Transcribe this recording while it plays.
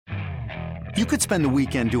You could spend the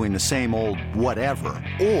weekend doing the same old whatever,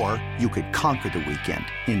 or you could conquer the weekend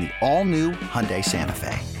in the all-new Hyundai Santa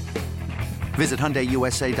Fe. Visit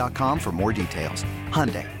HyundaiUSA.com for more details.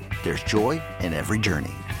 Hyundai, there's joy in every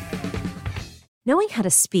journey. Knowing how to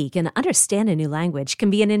speak and understand a new language can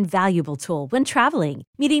be an invaluable tool when traveling,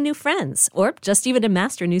 meeting new friends, or just even to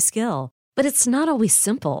master a new skill. But it's not always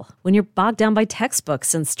simple when you're bogged down by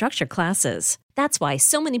textbooks and structured classes. That's why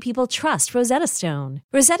so many people trust Rosetta Stone.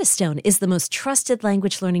 Rosetta Stone is the most trusted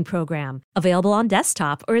language learning program, available on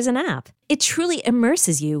desktop or as an app. It truly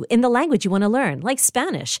immerses you in the language you want to learn, like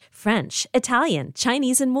Spanish, French, Italian,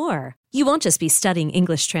 Chinese, and more. You won't just be studying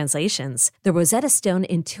English translations. The Rosetta Stone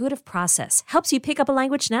intuitive process helps you pick up a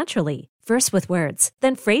language naturally, first with words,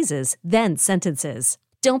 then phrases, then sentences.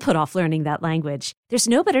 Don't put off learning that language. There's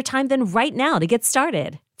no better time than right now to get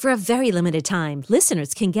started. For a very limited time,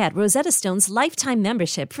 listeners can get Rosetta Stone's lifetime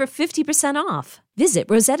membership for 50% off. Visit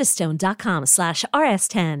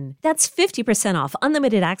rosettastone.com/rs10. That's 50% off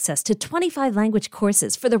unlimited access to 25 language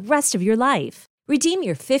courses for the rest of your life. Redeem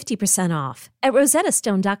your 50% off at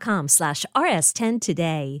rosettastone.com/rs10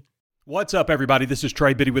 today. What's up, everybody? This is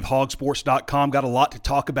Trey Biddy with Hogsports.com. Got a lot to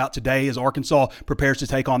talk about today as Arkansas prepares to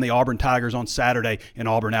take on the Auburn Tigers on Saturday in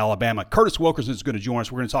Auburn, Alabama. Curtis Wilkerson is going to join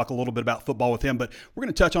us. We're going to talk a little bit about football with him, but we're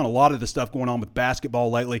going to touch on a lot of the stuff going on with basketball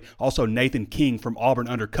lately. Also, Nathan King from Auburn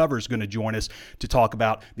Undercover is going to join us to talk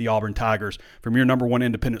about the Auburn Tigers. From your number one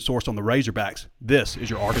independent source on the Razorbacks, this is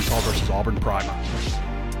your Arkansas versus Auburn Primer.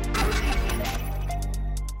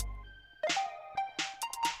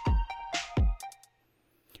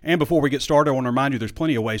 And before we get started, I want to remind you there's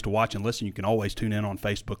plenty of ways to watch and listen. You can always tune in on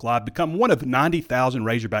Facebook Live. Become one of 90,000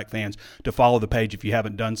 Razorback fans to follow the page if you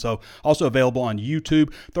haven't done so. Also available on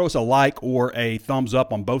YouTube. Throw us a like or a thumbs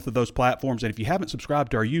up on both of those platforms. And if you haven't subscribed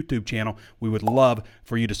to our YouTube channel, we would love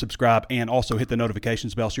for you to subscribe and also hit the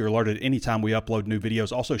notifications bell so you're alerted anytime we upload new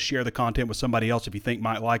videos. Also share the content with somebody else if you think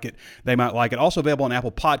might like it. They might like it. Also available on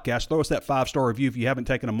Apple Podcasts. Throw us that 5-star review if you haven't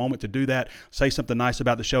taken a moment to do that. Say something nice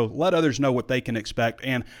about the show. Let others know what they can expect.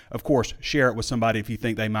 And of course, share it with somebody if you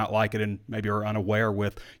think they might like it and maybe are unaware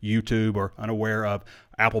with YouTube or unaware of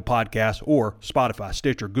Apple Podcasts or Spotify,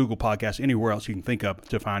 Stitcher, Google Podcasts, anywhere else you can think of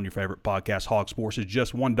to find your favorite podcast. Hog Sports is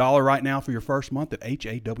just $1 right now for your first month at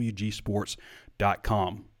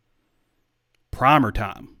HAWGsports.com. Primer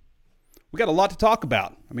time. We got a lot to talk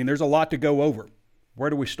about. I mean, there's a lot to go over. Where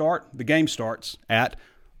do we start? The game starts at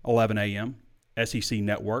 11 a.m. SEC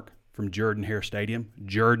Network from Jordan-Hare Stadium.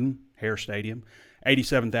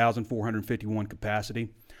 87,451 capacity.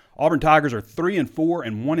 Auburn Tigers are 3-4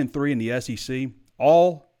 and 1-3 in the SEC.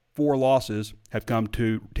 All 4 losses have come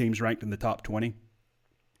to teams ranked in the top 20.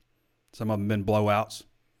 Some of them have been blowouts.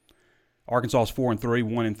 Arkansas is 4-3,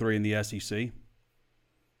 1-3 in the SEC.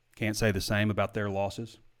 Can't say the same about their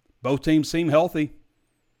losses. Both teams seem healthy.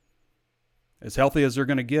 As healthy as they're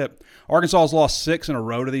going to get. Arkansas has lost 6 in a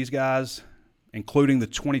row to these guys, including the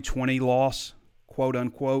 2020 loss,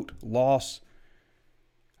 quote-unquote loss.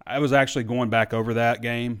 I was actually going back over that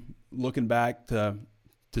game, looking back to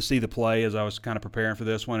see the play as I was kind of preparing for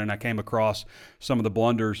this one, and I came across some of the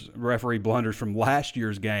referee blunders from last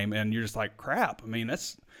year's game, and you're just like, crap. I mean,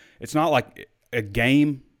 it's not like a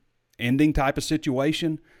game-ending type of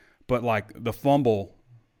situation, but like the fumble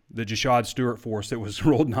that Jashad Stewart forced that was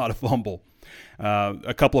ruled not a fumble.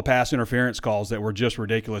 A couple of pass interference calls that were just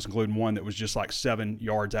ridiculous, including one that was just like 7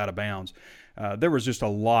 yards out of bounds. There was just a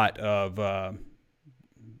lot of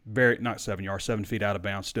not 7 yards, 7 feet out of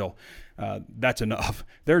bounds still. That's enough.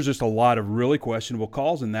 There's just a lot of really questionable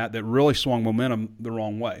calls in that really swung momentum the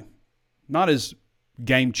wrong way. Not as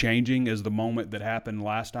game-changing as the moment that happened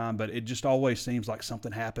last time, but it just always seems like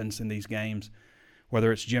something happens in these games,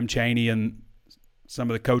 whether it's Jim Chaney and some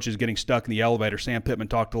of the coaches getting stuck in the elevator. Sam Pittman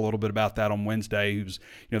talked a little bit about that on Wednesday.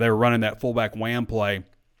 They were running that fullback wham play.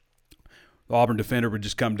 The Auburn defender would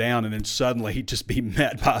just come down, and then suddenly he'd just be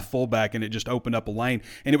met by a fullback, and it just opened up a lane.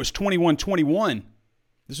 And it was 21-21.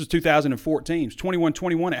 This was 2014. It was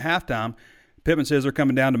 21-21 at halftime. Pittman says they're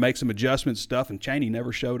coming down to make some adjustments and stuff, and Chaney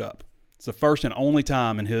never showed up. It's the first and only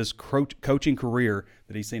time in his coaching career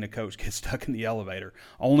that he's seen a coach get stuck in the elevator,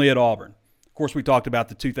 only at Auburn. Of course, we talked about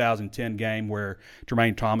the 2010 game where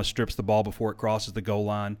Jermaine Thomas strips the ball before it crosses the goal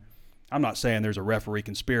line. I'm not saying there's a referee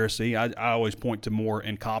conspiracy. I always point to more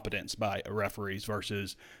incompetence by referees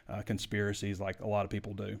versus conspiracies like a lot of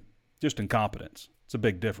people do. Just incompetence. It's a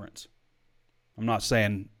big difference. I'm not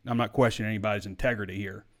questioning anybody's integrity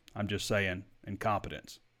here. I'm just saying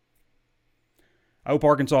incompetence. I hope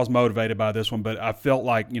Arkansas is motivated by this one, but I felt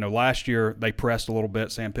like, last year they pressed a little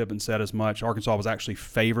bit. Sam Pittman said as much. Arkansas was actually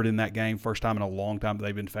favored in that game. First time in a long time that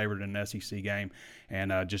they've been favored in an SEC game,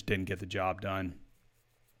 and just didn't get the job done.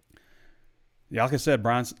 Yeah, like I said,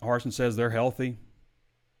 Brian Harsin says they're healthy.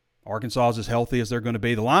 Arkansas is as healthy as they're going to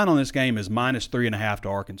be. The line on this game is -3.5 to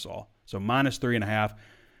Arkansas. So -3.5.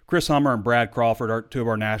 Chris Hummer and Brad Crawford are two of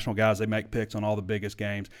our national guys. They make picks on all the biggest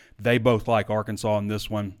games. They both like Arkansas in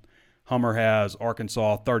this one. Hummer has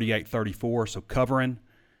Arkansas 38-34, so covering,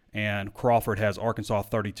 and Crawford has Arkansas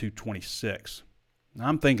 32-26.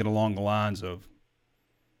 I'm thinking along the lines of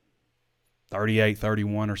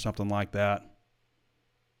 38-31 or something like that.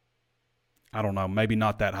 I don't know. Maybe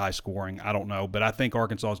not that high scoring. I don't know. But I think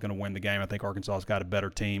Arkansas is going to win the game. I think Arkansas has got a better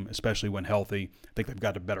team, especially when healthy. I think they've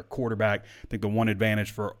got a better quarterback. I think the one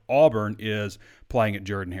advantage for Auburn is playing at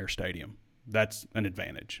Jordan-Hare Stadium. That's an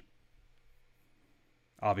advantage.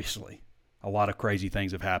 Obviously, a lot of crazy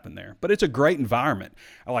things have happened there. But it's a great environment.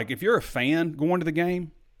 Like, if you're a fan going to the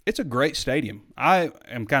game, it's a great stadium. I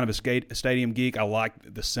am kind of a stadium geek. I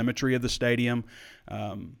like the symmetry of the stadium.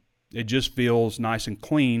 It just feels nice and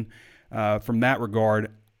clean from that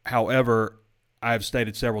regard. However, I have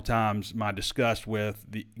stated several times my disgust with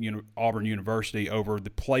the Auburn University over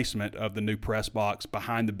the placement of the new press box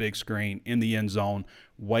behind the big screen in the end zone,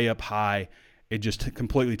 way up high. It just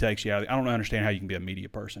completely takes you out. I don't understand how you can be a media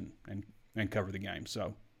person and cover the game.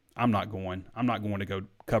 So I'm not going to go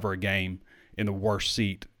cover a game in the worst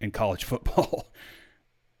seat in college football,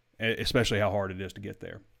 especially how hard it is to get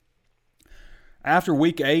there. After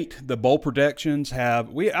Week 8, the bowl predictions I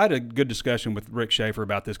had a good discussion with Rick Schaefer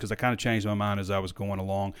about this because I kind of changed my mind as I was going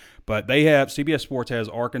along. But CBS Sports has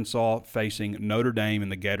Arkansas facing Notre Dame in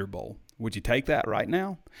the Gator Bowl. Would you take that right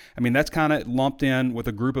now? I mean, that's kind of lumped in with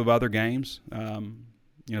a group of other games,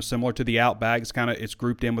 similar to the Outback. It's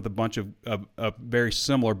grouped in with a bunch of very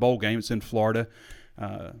similar bowl games. It's in Florida.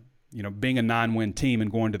 Being a 9-win team and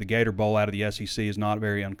going to the Gator Bowl out of the SEC is not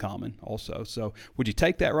very uncommon also. So would you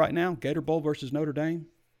take that right now, Gator Bowl versus Notre Dame,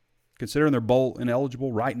 considering they're bowl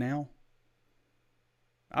ineligible right now?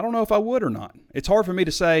 I don't know if I would or not. It's hard for me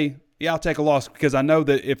to say, yeah, I'll take a loss, because I know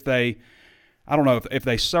that if they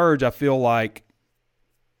surge, I feel like,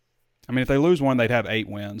 if they lose one, they'd have 8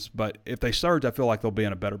 wins. But if they surge, I feel like they'll be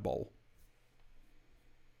in a better bowl.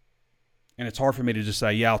 And it's hard for me to just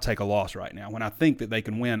say, yeah, I'll take a loss right now, when I think that they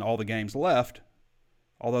can win all the games left,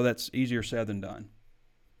 although that's easier said than done.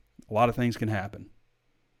 A lot of things can happen.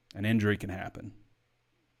 An injury can happen.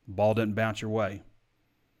 The ball doesn't bounce your way.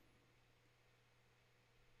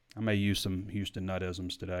 I may use some Houston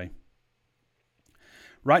nuttisms today.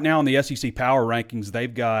 Right now in the SEC Power Rankings,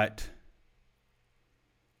 they've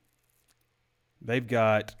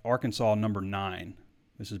got Arkansas number 9.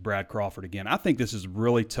 This is Brad Crawford again. I think this is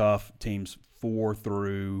really tough, teams 4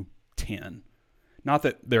 through 10. Not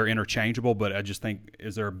that they're interchangeable, but I just think,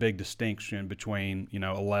 is there a big distinction between,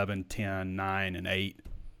 11, 10, 9, and 8?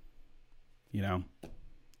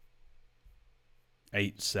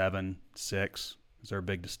 8, 7, 6. Is there a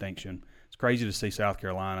big distinction? It's crazy to see South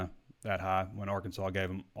Carolina that high when Arkansas gave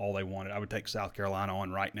them all they wanted. I would take South Carolina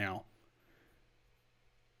on right now.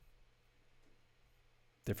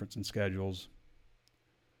 Difference in schedules.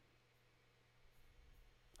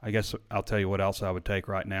 I guess I'll tell you what else I would take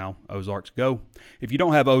right now. Ozarks Go. If you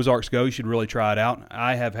don't have Ozarks Go, you should really try it out.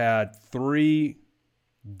 I have had 3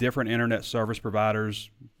 different internet service providers,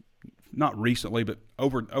 not recently, but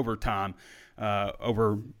over time,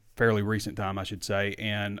 over fairly recent time, I should say.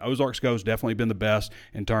 And Ozarks Go has definitely been the best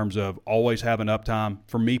in terms of always having uptime.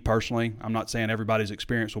 For me personally, I'm not saying everybody's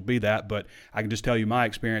experience will be that, but I can just tell you my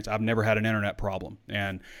experience. I've never had an internet problem.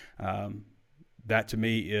 And that to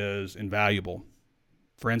me is invaluable.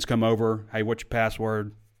 Friends come over, hey, what's your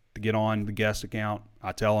password to get on the guest account?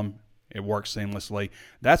 I tell them, it works seamlessly.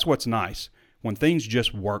 That's what's nice, when things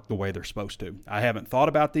just work the way they're supposed to. I haven't thought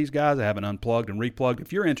about these guys. I haven't unplugged and replugged.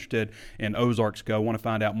 If you're interested in Ozarks Go, want to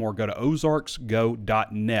find out more, go to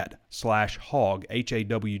ozarksgo.net/hawg,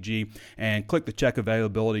 HAWG, and click the check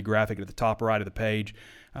availability graphic at the top right of the page.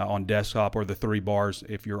 On desktop, or the 3 bars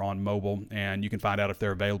if you're on mobile, and you can find out if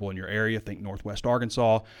they're available in your area. Think Northwest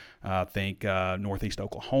Arkansas, think Northeast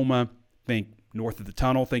Oklahoma, think north of the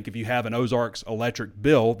tunnel. Think if you have an Ozarks electric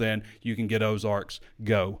bill, then you can get Ozarks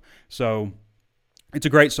Go. So it's a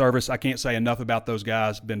great service. I can't say enough about those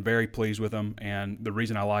guys. Been very pleased with them, and the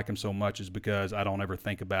reason I like them so much is because I don't ever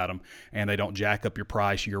think about them, and they don't jack up your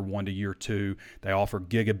price year 1 to year 2. They offer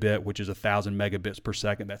gigabit, which is 1,000 megabits per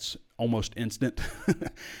second. That's almost instant,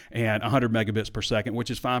 and 100 megabits per second, which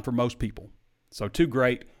is fine for most people. So two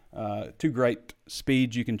great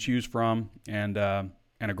speeds you can choose from, and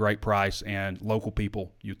and a great price and local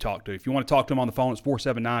people you talk to. If you want to talk to them on the phone, it's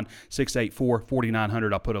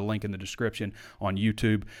 479-684-4900. I'll put a link in the description on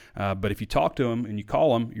YouTube. But if you talk to them and you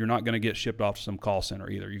call them, you're not going to get shipped off to some call center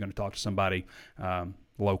either. You're going to talk to somebody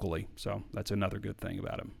locally. So that's another good thing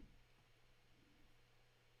about them.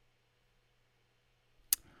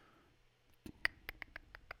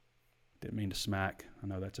 Didn't mean to smack. I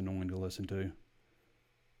know that's annoying to listen to.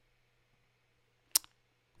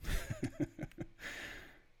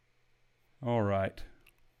 All right.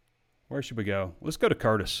 Where should we go? Let's go to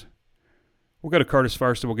Curtis. We'll go to Curtis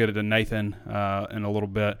first, and we'll get it to Nathan in a little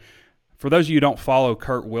bit. For those of you who don't follow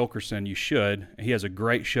Kurt Wilkerson, you should. He has a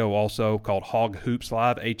great show also called Hog Hoops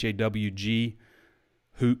Live, HAWG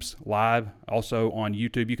Hoops Live, also on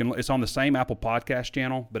YouTube. It's on the same Apple Podcast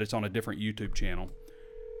channel, but it's on a different YouTube channel.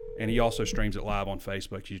 And he also streams it live on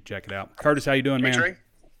Facebook. You should check it out. Curtis, how you doing, man? Trey,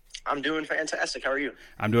 I'm doing fantastic. How are you?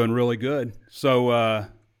 I'm doing really good. So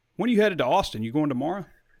when are you headed to Austin? You going tomorrow?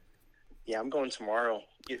 Yeah, I'm going tomorrow.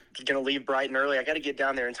 You're going to leave bright and early. I got to get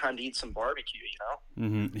down there in time to eat some barbecue, you know?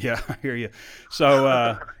 Mm-hmm. Yeah, I hear you.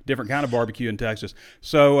 So different kind of barbecue in Texas.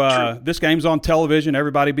 So this game's on television.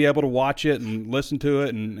 Everybody be able to watch it and listen to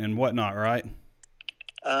it and whatnot, right?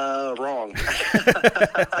 Wrong.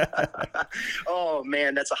 Oh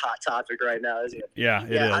man, that's a hot topic right now, isn't it? Yeah,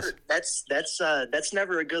 it is. That's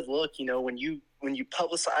never a good look. You know, when you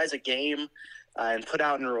publicize a game and put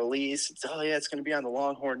out in a release, it's going to be on the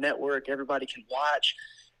Longhorn Network. Everybody can watch,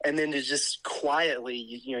 and then to just quietly,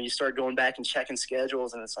 you start going back and checking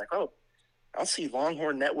schedules, and it's like, oh, I don't see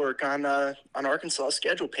Longhorn Network on Arkansas'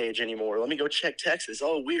 schedule page anymore. Let me go check Texas.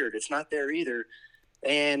 Oh, weird, it's not there either.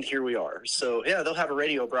 And here we are. So, yeah, they'll have a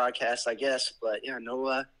radio broadcast, I guess. But, yeah,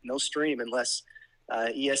 no stream unless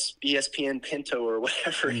ESPN Pinto or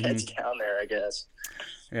whatever heads down there, I guess.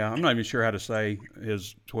 Yeah, I'm not even sure how to say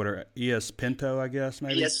his Twitter. ES Pinto, I guess,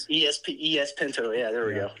 maybe? ES Pinto. Yeah, there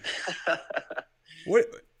we go.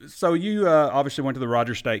 So you obviously went to the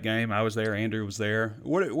Rogers State game. I was there. Andrew was there.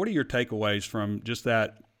 What are your takeaways from just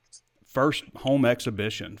that first home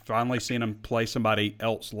exhibition, finally seeing him play somebody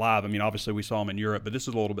else live? I mean, obviously we saw him in Europe, but this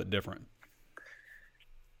is a little bit different.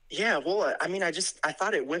 Yeah, well, I mean, I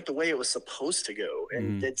thought it went the way it was supposed to go,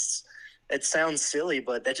 and it sounds silly,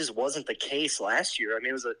 but that just wasn't the case last year. I mean,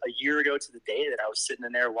 it was a year ago to the day that I was sitting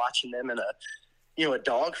in there watching them in a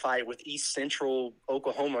dogfight with East Central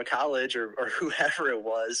Oklahoma College or whoever it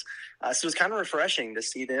was. So it was kind of refreshing to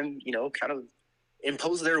see them, kind of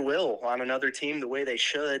impose their will on another team the way they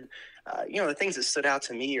should. The things that stood out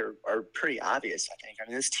to me are pretty obvious, I think. I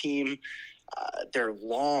mean, this team, they're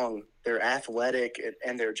long, they're athletic,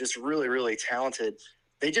 and they're just really, really talented.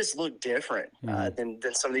 They just look different than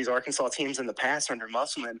some of these Arkansas teams in the past under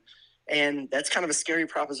Musselman. And that's kind of a scary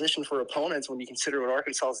proposition for opponents when you consider what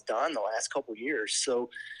Arkansas has done the last couple of years. So,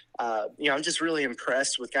 I'm just really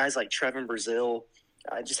impressed with guys like Trevin Brazile,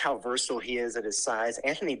 just how versatile he is at his size.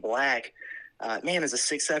 Anthony Black, man, as a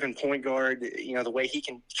 6'7" point guard, the way he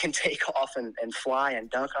can take off and fly and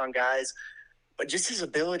dunk on guys, but just his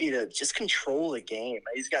ability to just control the game.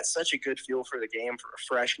 He's got such a good feel for the game for a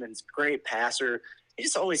freshman. He's a great passer. He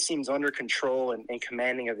just always seems under control and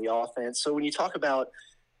commanding of the offense. So when you talk about,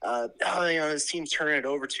 this team's turning it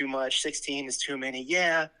over too much, 16 is too many.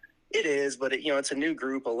 Yeah, it is, but it's a new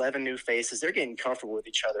group, 11 new faces. They're getting comfortable with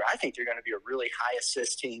each other. I think they're going to be a really high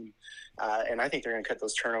assist team, and I think they're going to cut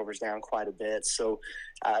those turnovers down quite a bit. So,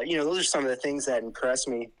 those are some of the things that impress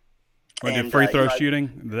me. Did free throw shooting,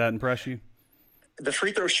 did that impress you? The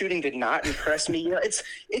free throw shooting did not impress me.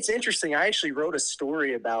 It's interesting. I actually wrote a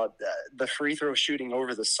story about the free throw shooting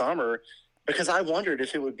over the summer because I wondered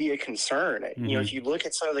if it would be a concern. If you look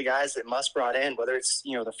at some of the guys that Muss brought in, whether it's,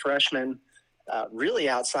 the freshmen, really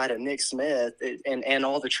outside of Nick Smith and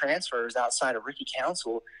all the transfers outside of Ricky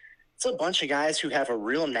Council, it's a bunch of guys who have a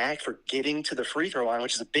real knack for getting to the free throw line,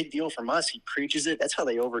 which is a big deal from Muss. He preaches it. That's how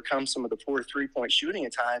they overcome some of the poor three-point shooting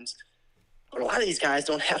at times. But a lot of these guys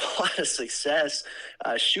don't have a lot of success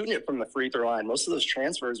shooting it from the free throw line. Most of those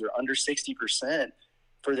transfers are under 60%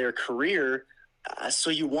 for their career. So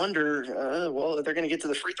you wonder, they're going to get to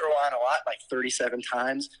the free throw line a lot, like 37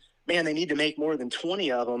 times. Man, they need to make more than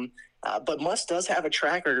 20 of them. But Muss does have a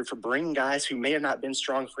track record for bringing guys who may have not been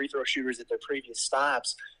strong free throw shooters at their previous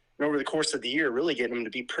stops, and over the course of the year, really getting them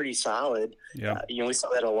to be pretty solid. Yeah. We saw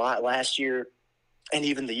that a lot last year and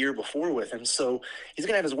even the year before with him. So he's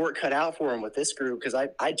going to have his work cut out for him with this group because I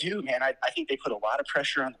think they put a lot of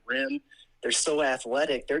pressure on the rim. They're so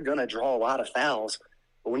athletic, they're going to draw a lot of fouls.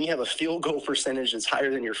 But when you have a field goal percentage that's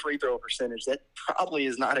higher than your free throw percentage, that probably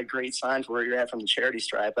is not a great sign for where you're at from the charity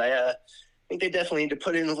stripe. think they definitely need to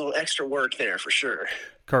put in a little extra work there for sure.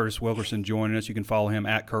 Curtis Wilkerson joining us. You can follow him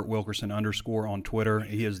at @KurtWilkerson_ on Twitter.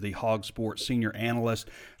 He is the Hog Sports senior analyst.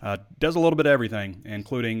 Does a little bit of everything,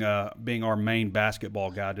 including being our main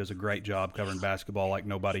basketball guy. Does a great job covering basketball like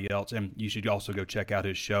nobody else. And you should also go check out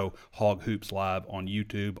his show, Hog Hoops Live, on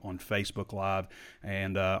YouTube, on Facebook Live,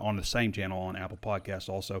 and on the same channel on Apple Podcasts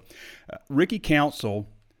also. Ricky Council.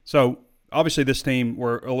 So obviously this team,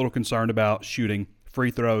 we're a little concerned about shooting free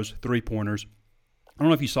throws, three-pointers. I don't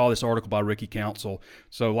know if you saw this article by Ricky Council.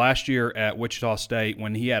 So last year at Wichita State,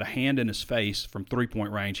 when he had a hand in his face from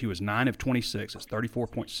three-point range, he was 9 of 26. It's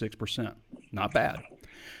 34.6%. Not bad.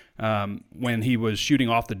 When he was shooting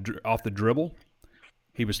off the dribble,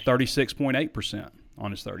 he was 36.8%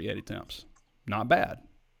 on his 38 attempts. Not bad.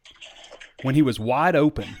 When he was wide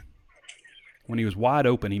open,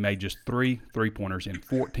 he made just 3 three-pointers in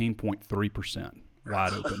 14.3%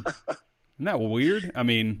 wide open. Isn't that weird? I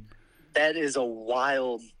mean, that is a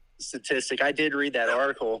wild statistic. I did read that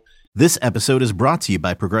article. This episode is brought to you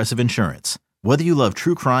by Progressive Insurance. Whether you love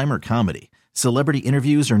true crime or comedy, celebrity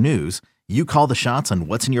interviews or news, you call the shots on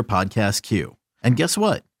what's in your podcast queue. And guess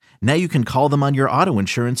what? Now you can call them on your auto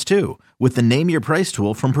insurance too with the Name Your Price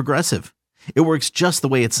tool from Progressive. It works just the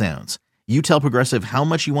way it sounds. You tell Progressive how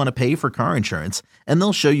much you want to pay for car insurance, and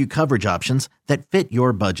they'll show you coverage options that fit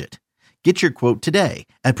your budget. Get your quote today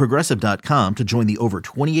at Progressive.com to join the over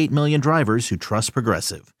 28 million drivers who trust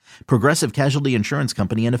Progressive. Progressive Casualty Insurance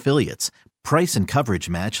Company and Affiliates. Price and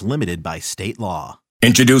coverage match limited by state law.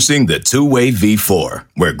 Introducing the Two-Way V4,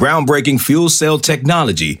 where groundbreaking fuel cell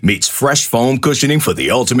technology meets fresh foam cushioning for the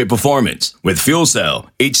ultimate performance. With Fuel Cell,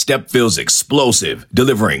 each step feels explosive,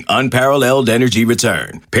 delivering unparalleled energy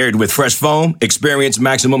return. Paired with fresh foam, experience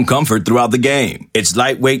maximum comfort throughout the game. Its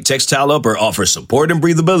lightweight textile upper offers support and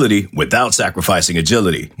breathability without sacrificing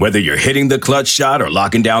agility. Whether you're hitting the clutch shot or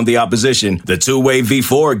locking down the opposition, the Two-Way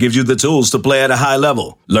V4 gives you the tools to play at a high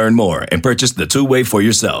level. Learn more and purchase the Two-Way for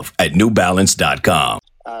yourself at NewBalance.com.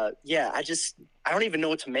 I don't even know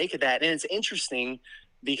what to make of that. And it's interesting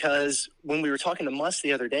because when we were talking to Muss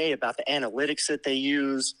the other day about the analytics that they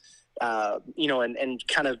use, and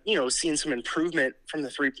kind of, seeing some improvement from the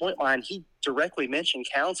 3-point line, he directly mentioned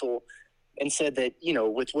Council and said that,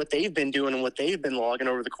 with what they've been doing and what they've been logging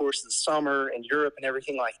over the course of the summer and Europe and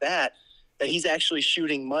everything like that, that he's actually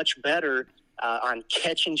shooting much better on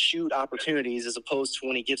catch and shoot opportunities as opposed to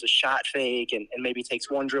when he gives a shot fake and maybe takes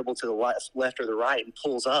one dribble to the left or the right and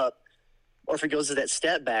pulls up, or if he goes to that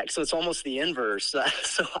step back. So it's almost the inverse.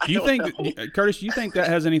 Curtis, do you think that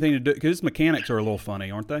has anything to do, because his mechanics are a little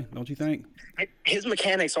funny, aren't they? Don't you think? His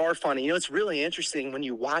mechanics are funny. It's really interesting when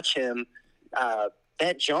you watch him,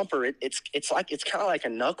 that jumper, it's kind of like a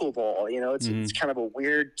knuckleball, it's kind of a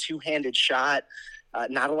weird two-handed shot,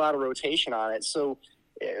 not a lot of rotation on it. So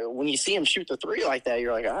when you see him shoot the three like that,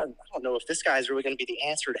 you're like, I don't know if this guy's really going to be the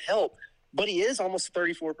answer to help. But he is almost a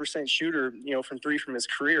 34% shooter, from three from his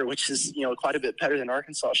career, which is, quite a bit better than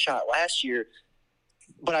Arkansas shot last year.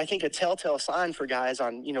 But I think a telltale sign for guys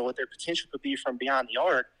on, what their potential could be from beyond the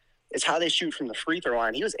arc is how they shoot from the free throw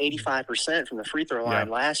line. He was 85% from the free throw line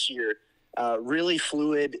last year. Really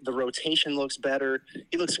fluid. The rotation looks better.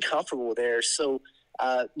 He looks comfortable there. So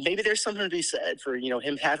maybe there's something to be said for,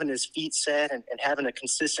 him having his feet set and having a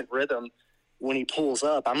consistent rhythm when he pulls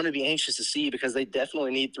up. I'm going to be anxious to see because they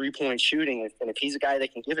definitely need 3-point shooting. And if he's a guy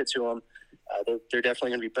that can give it to them, they're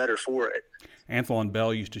definitely going to be better for it. Antoine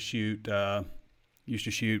Bell used to shoot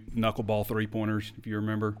knuckleball three-pointers, if you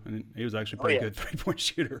remember. And he was actually a pretty good three-point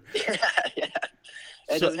shooter. Yeah.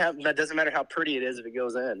 That doesn't matter how pretty it is if it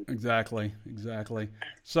goes in. Exactly.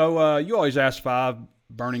 So you always ask 5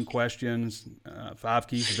 burning questions, 5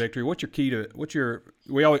 keys to victory.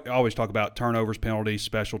 We always talk about turnovers, penalties,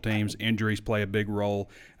 special teams, injuries play a big role,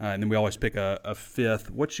 and then we always pick a 5th.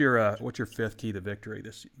 What's your 5th key to victory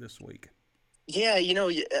this week? Yeah,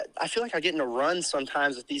 I feel like I get in a run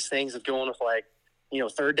sometimes with these things of going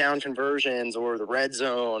with third down conversions or the red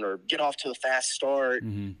zone or get off to a fast start.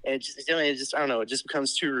 Mm-hmm. And I don't know, it just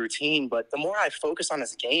becomes too routine. But the more I focus on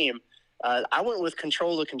this game, I went with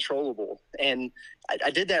control the controllable. And I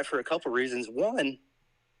did that for a couple reasons. One,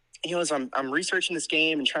 as I'm researching this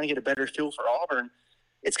game and trying to get a better feel for Auburn,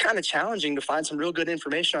 it's kind of challenging to find some real good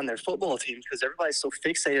information on their football team because everybody's so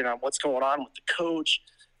fixated on what's going on with the coach,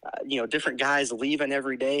 different guys leaving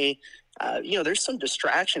every day. There's some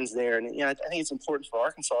distractions there. And, I think it's important for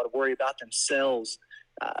Arkansas to worry about themselves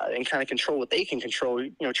and kind of control what they can control.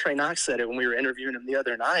 Trey Knox said it when we were interviewing him the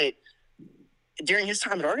other night. During his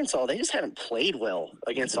time at Arkansas, they just haven't played well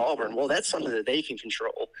against Auburn. Well, that's something that they can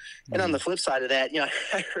control. And on the flip side of that,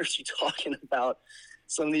 I heard you talking about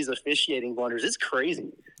some of these officiating blunders. It's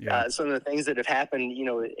crazy. Yeah. Some of the things that have happened,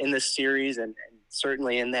 in this series and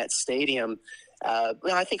certainly in that stadium.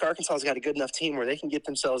 I think Arkansas's got a good enough team where they can get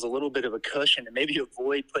themselves a little bit of a cushion and maybe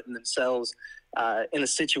avoid putting themselves in a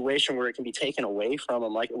situation where it can be taken away from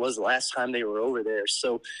them like it was the last time they were over there.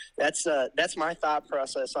 So that's my thought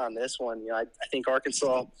process on this one. I think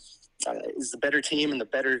Arkansas is the better team and the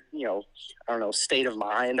better, state of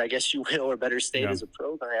mind, I guess you will, or better state as a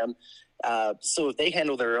program. So if they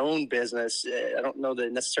handle their own business, I don't know that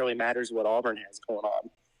it necessarily matters what Auburn has going on.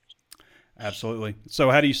 Absolutely. So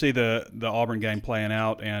how do you see the Auburn game playing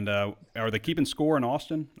out? And are they keeping score in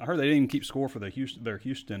Austin? I heard they didn't even keep score for their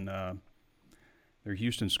Houston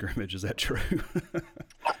scrimmage. Is that true?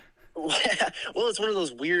 Well, it's one of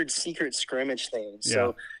those weird secret scrimmage things. Yeah.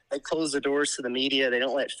 So they close the doors to the media. They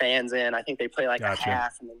don't let fans in. I think they play like Gotcha. a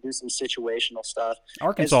half and then do some situational stuff.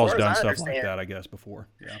 Arkansas has done stuff like that, I guess, before.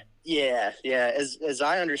 Yeah. Yeah. As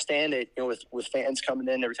I understand it, with fans coming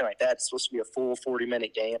in and everything like that, it's supposed to be a full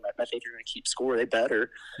 40-minute game. I think you're going to keep score. They better.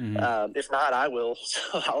 Mm-hmm. If not, I will. So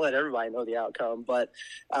I'll let everybody know the outcome. But,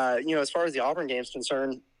 as far as the Auburn game is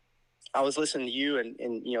concerned, I was listening to you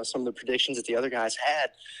and some of the predictions that the other guys had.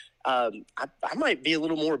 I might be a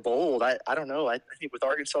little more bold. I don't know. I think with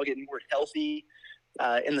Arkansas getting more healthy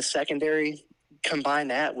in the secondary, combine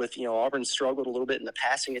that with, Auburn struggled a little bit in the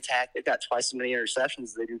passing attack. They've got twice as many interceptions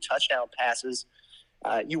as they do touchdown passes.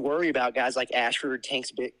 You worry about guys like Ashford, Tank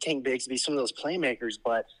Bigsby, some of those playmakers,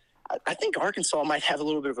 but I think Arkansas might have a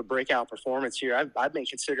little bit of a breakout performance here. I've been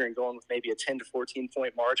considering going with maybe a 10 to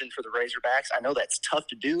 14-point margin for the Razorbacks. I know that's tough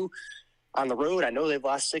to do on the road. I know they've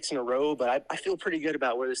lost 6 in a row, but I feel pretty good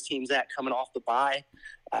about where this team's at coming off the bye.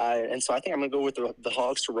 And so I think I'm going to go with the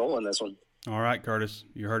Hogs to roll in this one. All right, Curtis,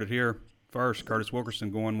 you heard it here first. Curtis Wilkerson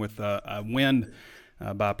going with a win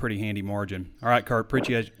by a pretty handy margin. All right, Kurt,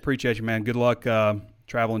 appreciate you, man. Good luck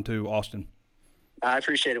traveling to Austin. I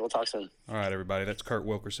appreciate it. We'll talk soon. All right, everybody. That's Kurt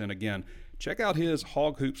Wilkerson again. Check out his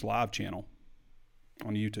Hog Hoops live channel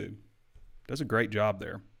on YouTube. Does a great job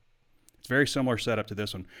there. It's a very similar setup to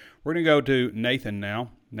this one. We're going to go to Nathan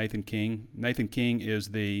now, Nathan King. Nathan King is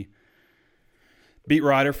the beat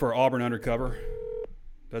writer for Auburn Undercover.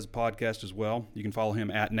 Does a podcast as well. You can follow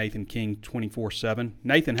him at Nathan King 24/7.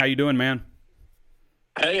 Nathan, how you doing, man?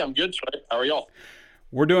 Hey, I'm good, Trey. How are y'all?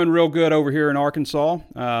 We're doing real good over here in Arkansas.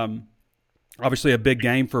 Obviously a big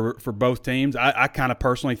game for both teams. I kind of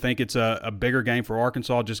personally think it's a bigger game for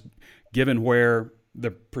Arkansas, just given where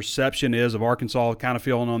the perception is of Arkansas kind of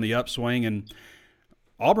feeling on the upswing. And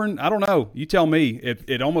Auburn, I don't know. You tell me.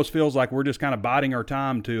 It almost feels like we're just kind of biding our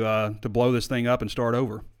time to blow this thing up and start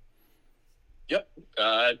over. Yep.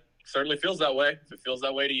 It certainly feels that way. If it feels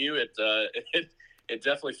that way to you, it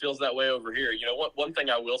definitely feels that way over here. One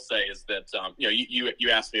thing I will say is that you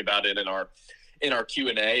asked me about it in our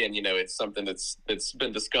Q&A, and it's something that's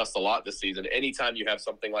been discussed a lot this season. Anytime you have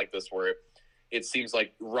something like this where it seems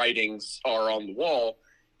like writings are on the wall,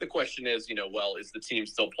 the question is, is the team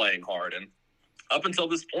still playing hard? And up until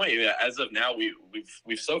this point, as of now,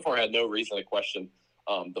 we've so far had no reason to question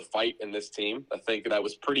the fight in this team. I think that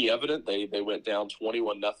was pretty evident. They went down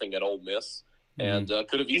 21-0 at Ole Miss and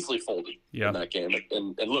could have easily folded in that game.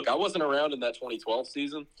 And look, I wasn't around in that 2012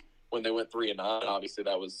 season when they went 3-9. Obviously,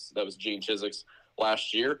 that was Gene Chiswick's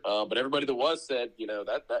last year. But everybody that was said,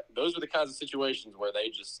 that those were the kinds of situations where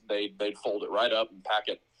they'd fold it right up and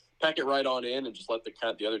pack it right on in and just let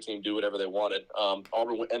the other team do whatever they wanted.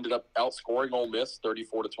 Auburn ended up outscoring Ole Miss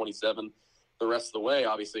 34-27 the rest of the way.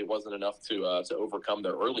 Obviously, it wasn't enough to overcome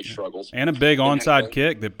their early struggles. And a big onside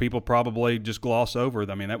kick that people probably just gloss over.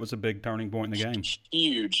 I mean, that was a big turning point in the game.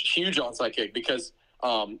 Huge onside kick because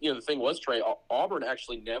the thing was, Trey, Auburn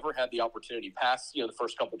actually never had the opportunity past the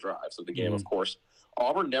first couple drives of the game. Of course,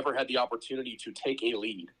 Auburn never had the opportunity to take a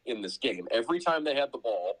lead in this game. Every time they had the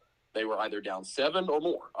ball, they were either down 7 or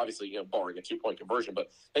more. Obviously, barring a 2-point conversion,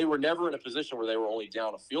 but they were never in a position where they were only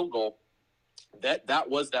down a field goal. That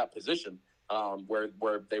was that position. Where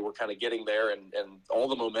they were kind of getting there and all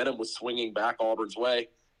the momentum was swinging back Auburn's way.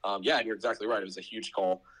 And you're exactly right. It was a huge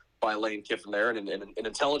call by Lane Kiffin there and an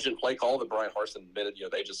intelligent play call that Brian Harsin admitted,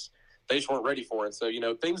 they just weren't ready for it. So,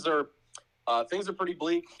 things are pretty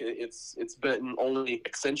bleak. It's been only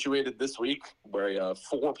accentuated this week where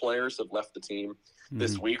 4 players have left the team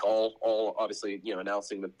this week, all obviously,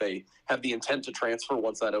 announcing that they have the intent to transfer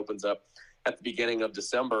once that opens up at the beginning of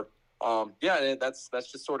December. That's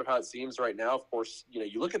just sort of how it seems right now. Of course,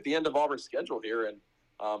 you look at the end of Auburn's schedule here, and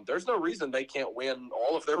there's no reason they can't win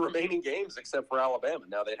all of their remaining games except for Alabama.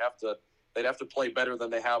 Now they'd have to play better than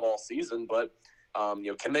they have all season, but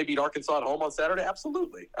Can they beat Arkansas at home on Saturday?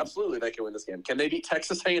 Absolutely. Absolutely, they can win this game. Can they beat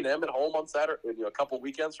Texas A&M at home on Saturday, a couple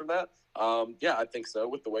weekends from that? Yeah, I think so.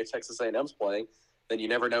 With the way Texas A&M's playing, then you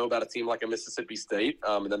never know about a team like a Mississippi State,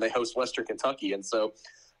 and then they host Western Kentucky. And so,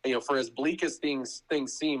 for as bleak as things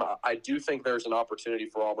seem, I do think there's an opportunity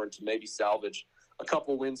for Auburn to maybe salvage a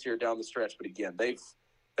couple wins here down the stretch. But again,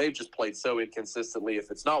 they've just played so inconsistently.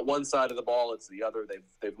 If it's not one side of the ball, it's the other.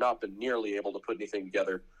 They've not been nearly able to put anything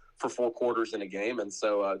together for 4 quarters in a game. And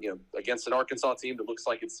so, against an Arkansas team that looks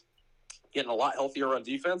like it's getting a lot healthier on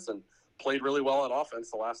defense and played really well on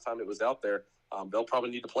offense the last time it was out there, they'll probably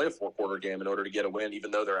need to play a 4-quarter game in order to get a win, even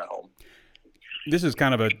though they're at home. This is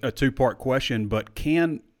kind of a two-part question, but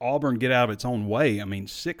can Auburn get out of its own way? I mean,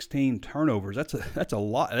 16 turnovers, that's a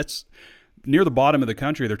lot. That's near the bottom of the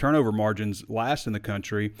country. Their turnover margin's last in the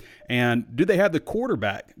country. And do they have the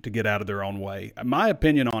quarterback to get out of their own way? My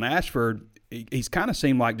opinion on Ashford, he's kind of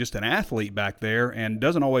seemed like just an athlete back there and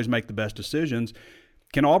doesn't always make the best decisions.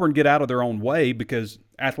 Can Auburn get out of their own way? Because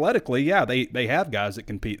athletically, yeah, they have guys that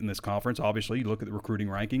compete in this conference. Obviously, you look at the recruiting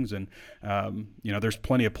rankings, and there's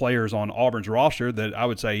plenty of players on Auburn's roster that I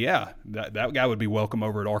would say, yeah, that guy would be welcome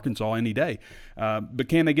over at Arkansas any day. But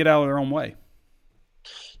can they get out of their own way?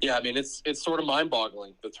 Yeah, I mean, it's sort of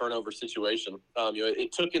mind-boggling, the turnover situation.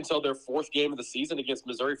 It took until their 4th game of the season against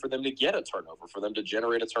Missouri for them to get a turnover, for them to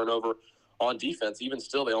generate a turnover on defense. Even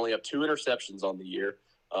still, they only have 2 interceptions on the year.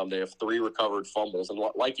 They have 3 recovered fumbles. And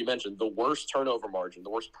like you mentioned, the worst turnover margin, the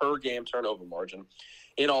worst per-game turnover margin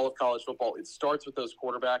in all of college football. It starts with those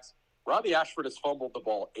quarterbacks. Robbie Ashford has fumbled the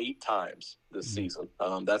ball 8 times this season.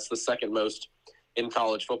 That's the second most in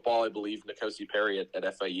college football. I believe N'Kosi Perry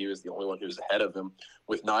at FAU is the only one who's ahead of him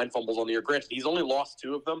with 9 fumbles on the year. Granted, he's only lost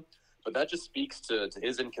 2 of them, but that just speaks to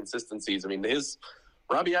his inconsistencies. I mean,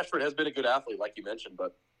 Robbie Ashford has been a good athlete, like you mentioned,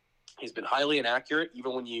 but he's been highly inaccurate,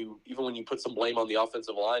 even when you put some blame on the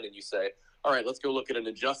offensive line and you say, all right, let's go look at an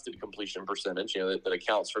adjusted completion percentage, that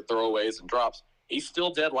accounts for throwaways and drops. He's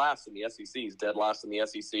still dead last in the SEC. He's dead last in the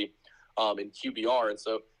SEC in QBR. And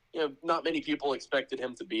so, not many people expected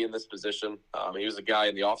him to be in this position. He was a guy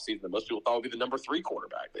in the offseason that most people thought would be the number 3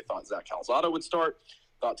 quarterback. They thought Zach Calzada would start,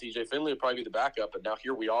 thought TJ Finley would probably be the backup, and now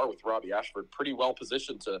here we are with Robbie Ashford pretty well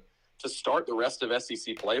positioned to start the rest of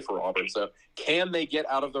SEC play for Auburn. So can they get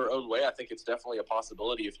out of their own way? I think it's definitely a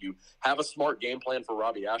possibility if you have a smart game plan for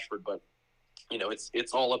Robbie Ashford, but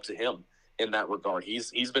it's all up to him in that regard.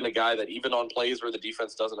 He's been a guy that even on plays where the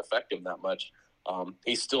defense doesn't affect him that much,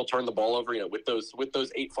 he's still turned the ball over. With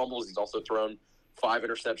those 8 fumbles, he's also thrown 5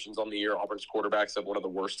 interceptions on the year. Auburn's quarterbacks have one of the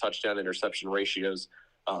worst touchdown interception ratios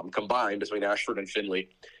combined between Ashford and Finley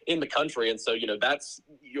in the country. And so, that's,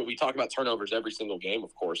 we talk about turnovers every single game,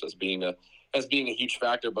 of course, as being a huge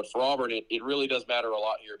factor. But for Auburn, it really does matter a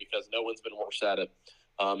lot here because no one's been worse at it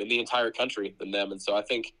in the entire country than them. And so I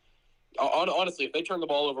think, honestly, if they turn the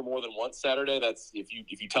ball over more than once Saturday, that's if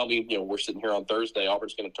you tell me, we're sitting here on Thursday,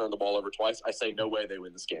 Auburn's going to turn the ball over twice, I say no way they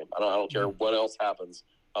win this game. I don't care what else happens.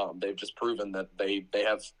 They've just proven that they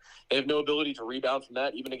have no ability to rebound from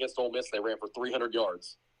that. Even against Ole Miss, they ran for 300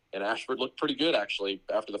 yards, and Ashford looked pretty good actually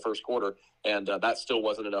after the first quarter, and that still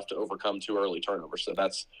wasn't enough to overcome 2 early turnovers. So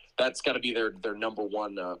that's got to be their number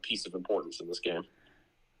one piece of importance in this game.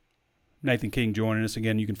 Nathan King joining us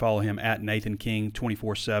again. You can follow him at Nathan King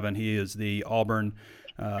 24/7. He is the Auburn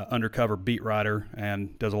undercover beat writer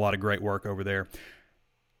and does a lot of great work over there.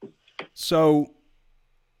 So,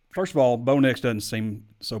 first of all, Bo Nix doesn't seem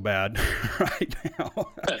so bad right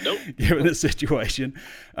now, Nope. given the situation.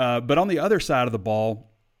 But on the other side of the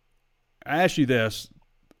ball, I ask you this,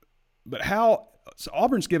 but so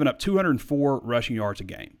Auburn's given up 204 rushing yards a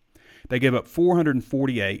game. They gave up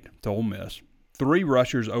 448 to Ole Miss, 3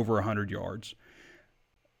 rushers over 100 yards.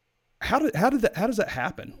 How does that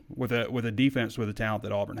happen with a defense with the talent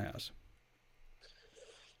that Auburn has?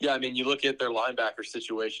 Yeah, I mean, you look at their linebacker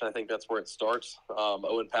situation. I think that's where it starts.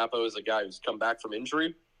 Owen Pappoe is a guy who's come back from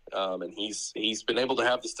injury, and he's been able to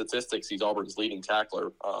have the statistics. He's Auburn's leading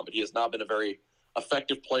tackler, but he has not been a very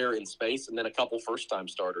effective player in space. And then a couple first-time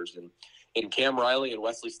starters in Cam Riley and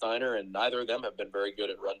Wesley Steiner, and neither of them have been very good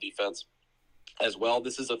at run defense as well.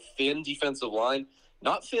 This is a thin defensive line.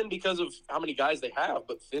 Not thin because of how many guys they have,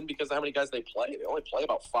 but thin because of how many guys they play. They only play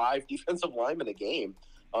about 5 defensive linemen a game.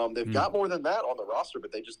 They've got more than that on the roster,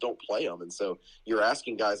 but they just don't play them. And so you're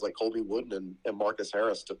asking guys like Colby Wooden and Marcus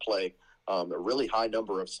Harris to play a really high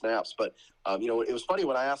number of snaps. But, it was funny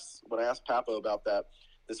when I asked Pappoe about that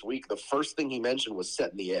this week, the first thing he mentioned was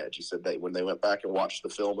setting the edge. He said that when they went back and watched the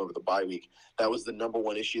film over the bye week, that was the number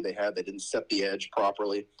one issue they had. They didn't set the edge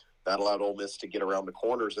properly. That allowed Ole Miss to get around the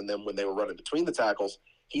corners. And then when they were running between the tackles,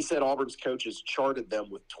 He said Auburn's coaches charted them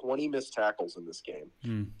with 20 missed tackles in this game.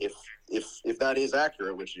 If that is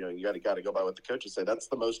accurate, which you got to go by what the coaches say, that's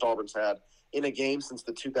the most Auburn's had in a game since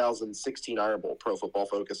the 2016 Iron Bowl. Pro Football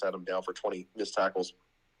Focus had them down for 20 missed tackles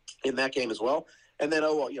in that game as well. And then,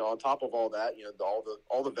 on top of all that,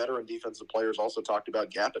 all the veteran defensive players also talked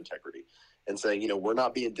about gap integrity and saying, we're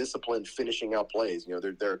not being disciplined finishing out plays.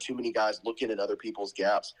 There are too many guys looking at other people's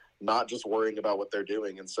gaps, not just worrying about what they're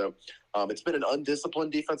doing. And so it's been an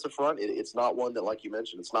undisciplined defensive front. It's not one that, like you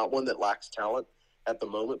mentioned, it's not one that lacks talent at the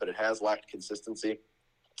moment, but it has lacked consistency.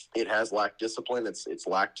 It has lacked discipline. It's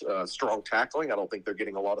lacked strong tackling. I don't think they're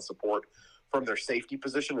getting a lot of support from their safety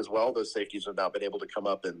position as well. Those safeties have not been able to come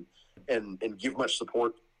up and give much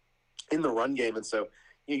support in the run game. And so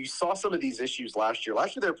you saw some of these issues last year.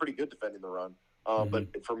 Last year they were pretty good defending the run.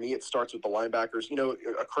 But for me, it starts with the linebackers.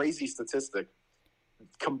 A crazy statistic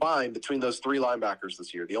combined between those three linebackers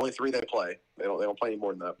this year, the only three they play, they don't play any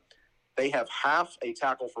more than that. They have half a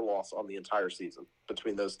tackle for loss on the entire season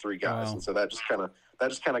between those three guys. Wow. And so that just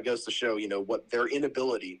kind of goes to show, what their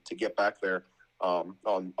inability to get back there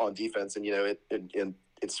on defense. And,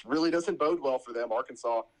 it really doesn't bode well for them.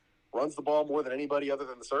 Arkansas runs the ball more than anybody other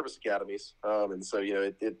than the service academies. And so,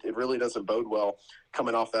 it really doesn't bode well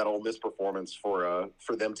coming off that Ole Miss performance for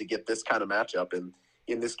them to get this kind of matchup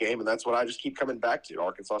in this game. And that's what I just keep coming back to.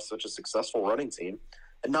 Arkansas is such a successful running team.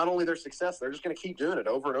 And not only their success, they're just going to keep doing it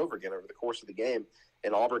over and over again over the course of the game.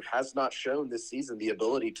 And Auburn has not shown this season the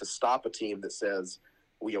ability to stop a team that says,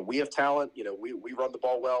 we have talent, we run the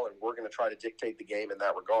ball well, and we're going to try to dictate the game in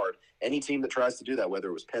that regard. Any team that tries to do that, whether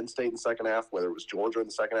it was Penn State in the second half, whether it was Georgia in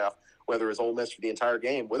the second half, whether it was Ole Miss for the entire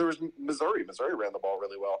game, whether it was Missouri ran the ball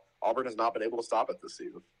really well. Auburn has not been able to stop it this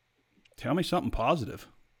season. Tell me something positive.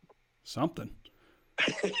 Something.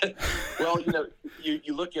 Well,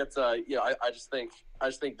 you look at, I just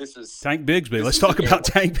think this is Tank Bigsby. Let's talk about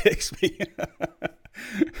Tank Bigsby.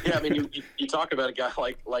 Yeah, I mean, you talk about a guy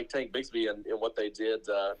like Tank Bigsby and what they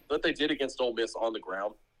did against Ole Miss on the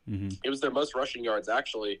ground. Mm-hmm. It was their most rushing yards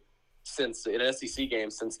actually since in an SEC game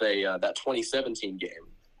since they that 2017 game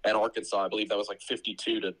at Arkansas. I believe that was like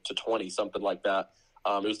 52 to 20, something like that.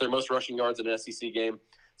 It was their most rushing yards in an SEC game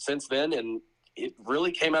since then, and it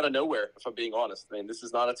really came out of nowhere, if I'm being honest. I mean, this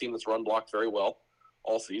is not a team that's run blocked very well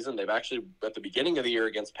all season. They've actually, at the beginning of the year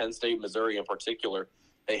against Penn State, Missouri in particular,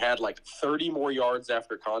 they had like 30 more yards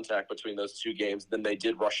after contact between those two games than they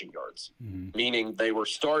did rushing yards, meaning they were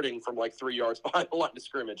starting from like 3 yards behind the line of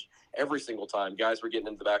scrimmage every single time. Guys were getting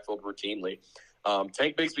into the backfield routinely.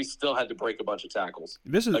 Tank Bigsby still had to break a bunch of tackles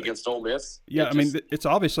against Ole Miss. Yeah, it's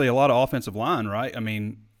obviously a lot of offensive line, right? I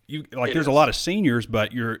mean, there's a lot of seniors,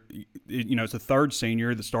 but it's a third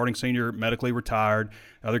senior. The starting senior medically retired.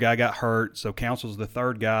 The other guy got hurt, so Council's the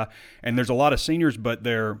third guy. And there's a lot of seniors, but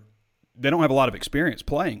they don't have a lot of experience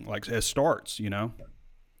playing like as starts,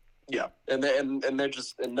 Yeah, and they're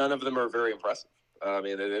just none of them are very impressive. I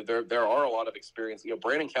mean, there are a lot of experience.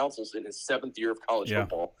 Brandon Council's in his 7th year of college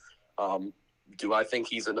football. Do I think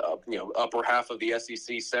he's an upper half of the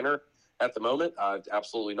SEC center at the moment?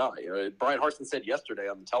 Absolutely not. Brian Harsin said yesterday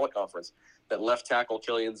on the teleconference that left tackle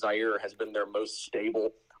Killian Zaire has been their most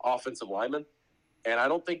stable offensive lineman. And I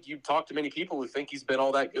don't think you talk to many people who think he's been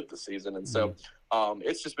all that good this season. And so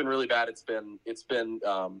it's just been really bad. It's been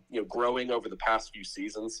growing over the past few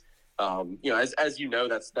seasons. As you know,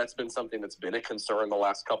 that's been something that's been a concern the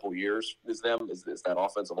last couple of years is that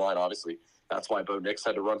offensive line. Obviously, that's why Bo Nix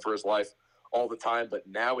had to run for his life all the time. But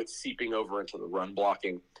now it's seeping over into the run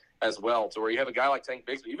blocking as well, to where you have a guy like Tank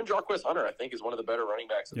Bigsby. Even Jarquez Hunter, I think, is one of the better running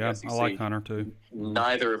backs in the SEC. I like Hunter too.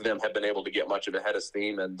 Neither of them have been able to get much of a head of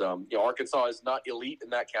steam, and Arkansas is not elite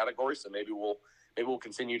in that category, so maybe we'll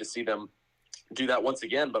continue to see them do that once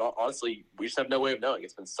again. But honestly, we just have no way of knowing.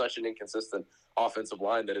 It's been such an inconsistent offensive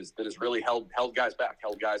line that has really held guys back,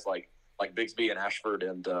 held guys like Bigsby and Ashford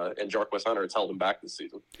and Jarquez Hunter. It's held them back this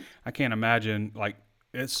season. I can't imagine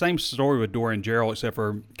it's the same story with Dorian Gerald, except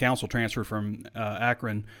for Council transfer from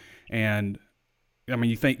Akron. And, I mean,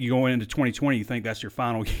 you think you go into 2020, you think that's your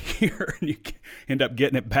final year, and you end up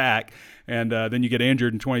getting it back, and then you get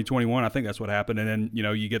injured in 2021. I think that's what happened, and then,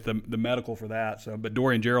 you get the medical for that. So, but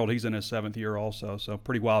Dorian Gerald, he's in his 7th year also, so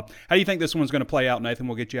pretty wild. How do you think this one's going to play out, Nathan?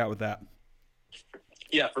 We'll get you out with that.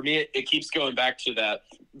 Yeah, for me, it keeps going back to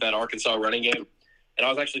that Arkansas running game. And I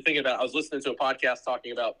was actually thinking I was listening to a podcast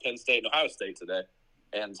talking about Penn State and Ohio State today,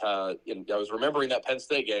 and I was remembering that Penn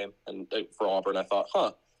State game and for Auburn. I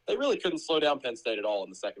thought, they really couldn't slow down Penn State at all in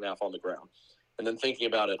the second half on the ground. And then thinking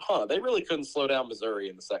about it, they really couldn't slow down Missouri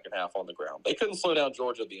in the second half on the ground. They couldn't slow down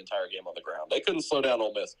Georgia the entire game on the ground. They couldn't slow down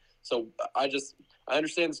Ole Miss. So I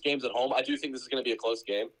understand this game's at home. I do think this is going to be a close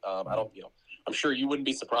game. I'm sure you wouldn't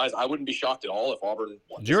be surprised. I wouldn't be shocked at all if Auburn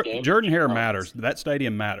won this game. Jordan-Hare matters. That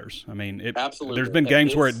stadium matters. I mean, absolutely. There's been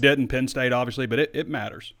games where it didn't, Penn State obviously, but it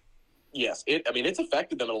matters. Yes, it's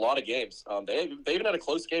affected them in a lot of games. They even had a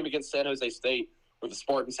close game against San Jose State where the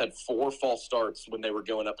Spartans had 4 false starts when they were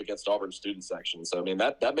going up against Auburn student section. So, I mean,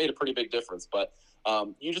 that made a pretty big difference. But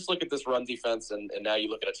you just look at this run defense, and now you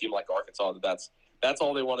look at a team like Arkansas, that's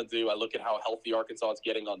all they want to do. I look at how healthy Arkansas is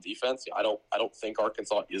getting on defense. I don't think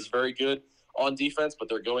Arkansas is very good on defense, but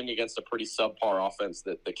they're going against a pretty subpar offense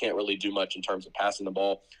that can't really do much in terms of passing the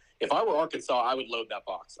ball. If I were Arkansas, I would load that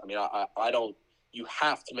box. I mean, I don't – you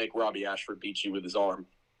have to make Robbie Ashford beat you with his arm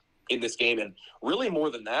in this game. And really more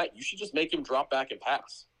than that, you should just make him drop back and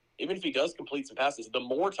pass. Even if he does complete some passes, the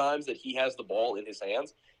more times that he has the ball in his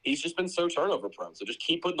hands, he's just been so turnover prone. So just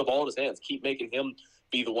keep putting the ball in his hands. Keep making him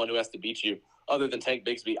be the one who has to beat you other than Tank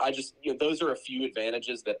Bigsby. Those are a few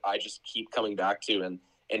advantages that I just keep coming back to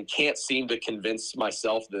and can't seem to convince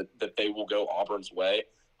myself that they will go Auburn's way.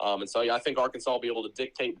 I think Arkansas will be able to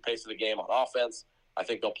dictate the pace of the game on offense. I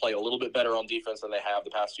think they'll play a little bit better on defense than they have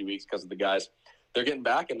the past few weeks because of the guys they're getting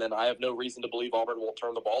back. And then I have no reason to believe Auburn won't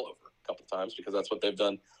turn the ball over a couple times because that's what they've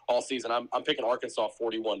done all season. I'm picking Arkansas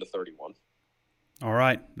 41-31. All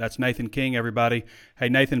right. That's Nathan King, everybody. Hey,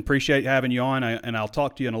 Nathan, appreciate having you on, and I'll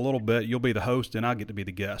talk to you in a little bit. You'll be the host, and I'll get to be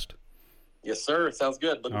the guest. Yes, sir. Sounds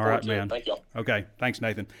good. Looking forward to it. Thank you. Okay. Thanks,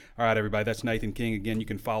 Nathan. All right, everybody. That's Nathan King. Again, you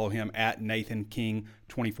can follow him at Nathan King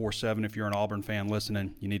 24/7. If you're an Auburn fan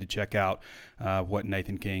listening, you need to check out what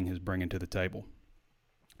Nathan King is bringing to the table.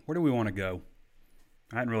 Where do we want to go?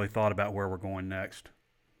 I hadn't really thought about where we're going next.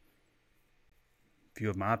 A few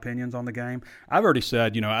of my opinions on the game. I've already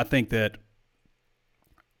said, I think that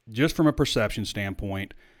just from a perception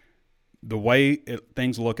standpoint, the way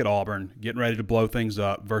things look at Auburn, getting ready to blow things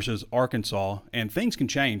up versus Arkansas, and things can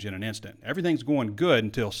change in an instant. Everything's going good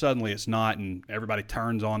until suddenly it's not, and everybody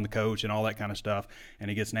turns on the coach and all that kind of stuff,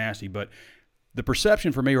 and it gets nasty. But the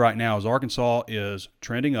perception for me right now is Arkansas is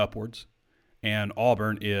trending upwards, and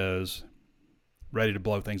Auburn is ready to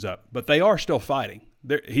blow things up. But they are still fighting.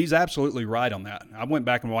 He's absolutely right on that. I went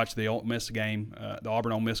back and watched the Ole Miss game, the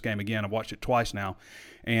Auburn-Ole Miss game again. I've watched it twice now,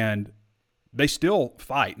 and they still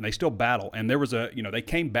fight and they still battle. And there was they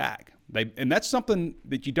came back. And that's something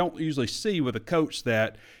that you don't usually see with a coach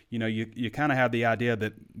that, you kind of have the idea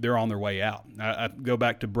that they're on their way out. I go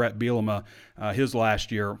back to Brett Bielema, his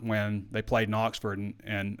last year when they played in Oxford,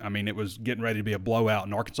 and I mean, it was getting ready to be a blowout,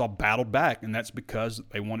 and Arkansas battled back, and that's because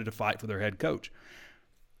they wanted to fight for their head coach.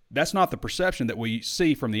 That's not the perception that we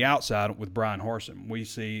see from the outside with Brian Harsin. We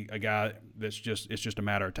see a guy it's just a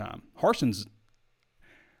matter of time.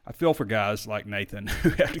 I feel for guys like Nathan who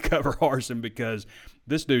have to cover Harsin because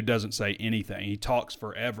this dude doesn't say anything. He talks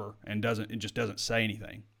forever and just doesn't say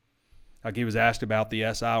anything. Like he was asked about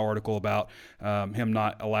the SI article about him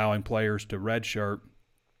not allowing players to redshirt,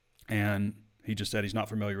 and he just said he's not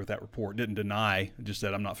familiar with that report. Didn't deny, just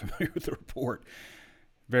said I'm not familiar with the report.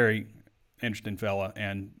 Very interesting fella,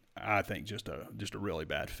 and I think just a really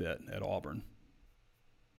bad fit at Auburn.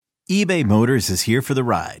 eBay Motors is here for the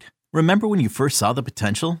ride. Remember when you first saw the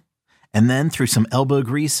potential? And then through some elbow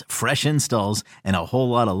grease, fresh installs, and a whole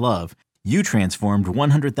lot of love, you transformed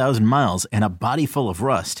 100,000 miles and a body full of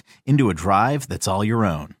rust into a drive that's all your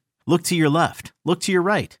own. Look to your left. Look to your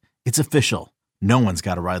right. It's official. No one's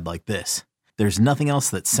got a ride like this. There's nothing else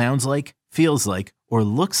that sounds like, feels like, or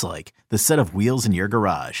looks like the set of wheels in your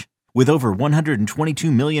garage. With over 122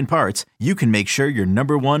 million parts, you can make sure your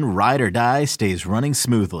number one ride or die stays running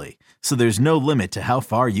smoothly, so there's no limit to how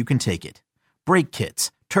far you can take it. Brake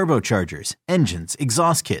kits, turbochargers, engines,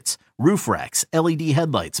 exhaust kits, roof racks, LED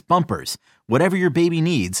headlights, bumpers, whatever your baby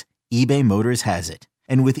needs, eBay Motors has it.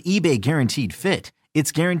 And with eBay Guaranteed Fit,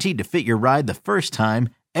 it's guaranteed to fit your ride the first time,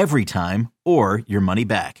 every time, or your money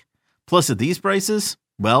back. Plus at these prices,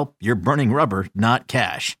 well, you're burning rubber, not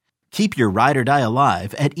cash. Keep your ride or die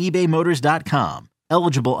alive at ebaymotors.com.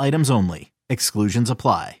 Eligible items only. Exclusions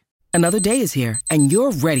apply. Another day is here, and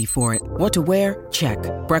you're ready for it. What to wear? Check.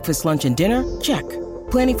 Breakfast, lunch, and dinner? Check.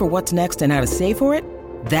 Planning for what's next and how to save for it?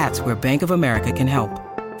 That's where Bank of America can help.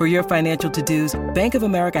 For your financial to-dos, Bank of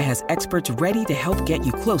America has experts ready to help get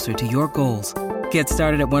you closer to your goals. Get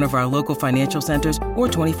started at one of our local financial centers or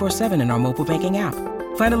 24/7 in our mobile banking app.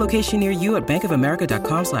 Find a location near you at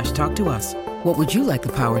bankofamerica.com/talktous. What would you like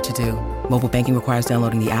the power to do? Mobile banking requires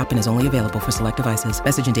downloading the app and is only available for select devices.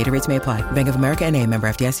 Message and data rates may apply. Bank of America NA, member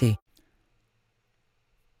FDIC.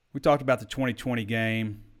 We talked about the 2020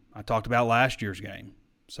 game. I talked about last year's game.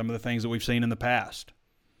 Some of the things that we've seen in the past.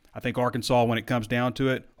 I think Arkansas, when it comes down to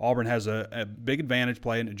it, Auburn has a big advantage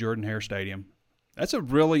playing at Jordan-Hare Stadium. That's a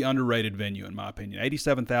really underrated venue, in my opinion.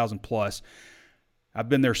 87,000 plus. I've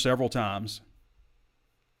been there several times.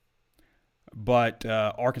 But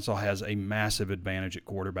Arkansas has a massive advantage at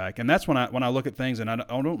quarterback. And that's when I look at things, and I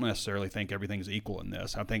don't necessarily think everything's equal in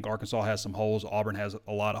this. I think Arkansas has some holes. Auburn has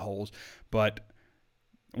a lot of holes. But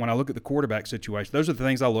when I look at the quarterback situation, those are the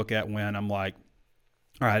things I look at when I'm like,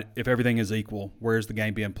 all right, if everything is equal, where's the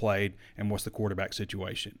game being played and what's the quarterback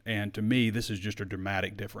situation? And to me, this is just a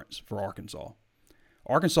dramatic difference for Arkansas.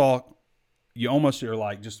 Arkansas, you almost are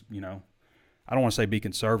like just, I don't want to say be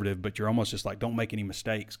conservative, but you're almost just like, don't make any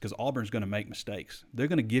mistakes, because Auburn's going to make mistakes. They're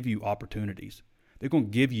going to give you opportunities. They're going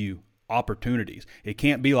to give you opportunities. It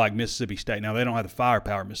can't be like Mississippi State. Now, they don't have the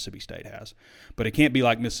firepower Mississippi State has, but it can't be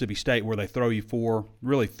like Mississippi State where they throw you 4,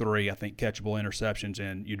 really 3, I think, catchable interceptions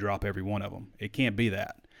and you drop every one of them. It can't be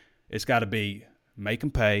that. It's got to be make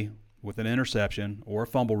them pay with an interception or a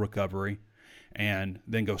fumble recovery and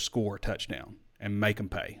then go score a touchdown and make them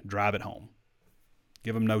pay, drive it home.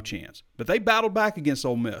 Give them no chance. But they battled back against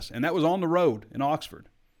Ole Miss, and that was on the road in Oxford.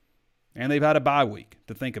 And they've had a bye week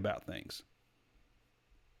to think about things.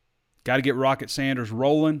 Got to get Rocket Sanders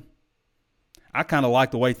rolling. I kind of like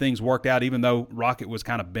the way things worked out, even though Rocket was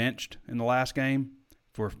kind of benched in the last game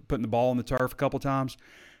for putting the ball on the turf a couple times.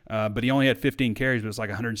 But he only had 15 carries, but it's like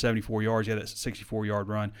 174 yards. He had that 64-yard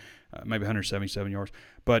run, maybe 177 yards.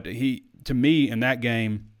 But to me, in that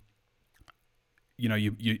game,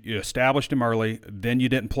 you established him early, then you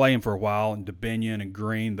didn't play him for a while, and DeBinion and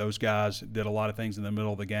Green, those guys did a lot of things in the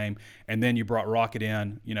middle of the game, and then you brought Rocket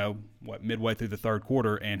in, midway through the third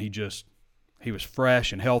quarter, and he was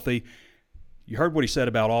fresh and healthy. You heard what he said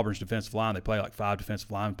about Auburn's defensive line. They play like 5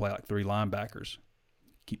 defensive linemen, play like 3 linebackers.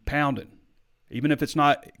 Keep pounding. Even if it's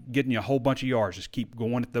not getting you a whole bunch of yards, just keep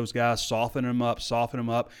going at those guys, soften them up,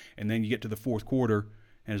 and then you get to the fourth quarter,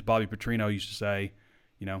 and as Bobby Petrino used to say,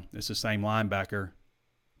 it's the same linebacker,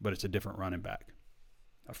 but it's a different running back,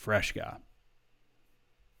 a fresh guy.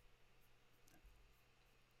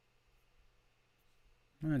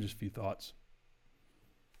 Just a few thoughts.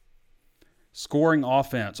 Scoring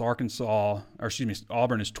offense, Auburn is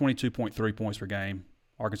 22.3 points per game.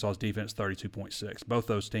 Arkansas's defense 32.6. Both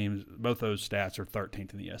those stats are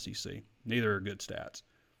 13th in the SEC. Neither are good stats.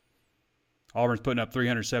 Auburn's putting up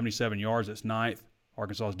 377 yards. That's 9th.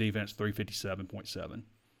 Arkansas's defense 357.7.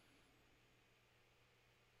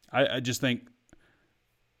 I just think,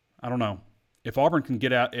 I don't know, if Auburn can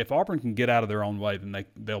get out of their own way, then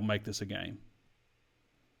they'll make this a game.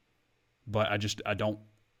 But I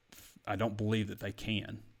don't believe that they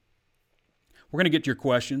can. We're going to get to your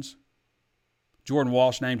questions. Jordan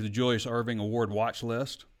Walsh named to the Julius Erving Award watch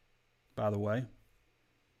list, by the way.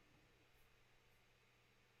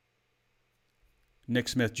 Nick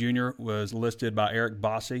Smith Jr. was listed by Eric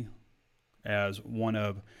Bossi as one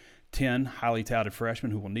of 10 highly touted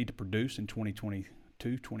freshmen who will need to produce in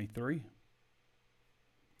 2022-23.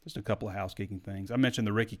 Just a couple of housekeeping things. I mentioned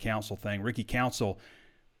the Ricky Council thing. Ricky Council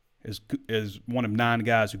is one of 9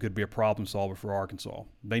 guys who could be a problem solver for Arkansas.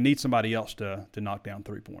 They need somebody else to knock down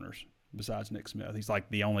 3-pointers besides Nick Smith. He's like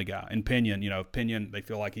the only guy. And Pinion, they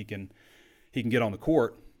feel like he can get on the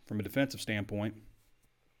court from a defensive standpoint.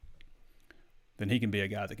 Then he can be a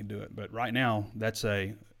guy that can do it. But right now,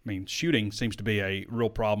 shooting seems to be a real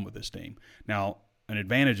problem with this team. Now, an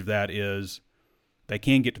advantage of that is they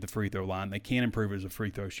can get to the free throw line. They can improve as a free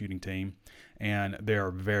throw shooting team, and they are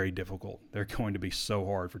very difficult. They're going to be so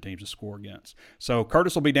hard for teams to score against. So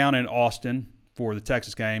Curtis will be down in Austin for the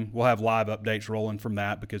Texas game. We'll have live updates rolling from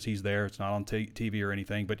that because he's there. It's not on TV or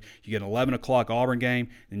anything, but you get an 11 o'clock Auburn game,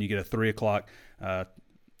 and you get a 3 o'clock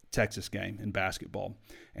Texas game in basketball.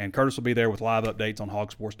 And Curtis will be there with live updates on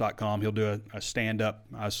hogsports.com. He'll do a stand-up,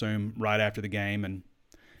 I assume, right after the game and,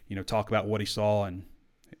 talk about what he saw. And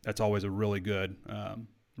that's always a really good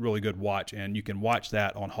watch. And you can watch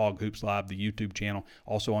that on Hog Hoops Live, the YouTube channel.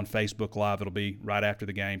 Also on Facebook Live. It'll be right after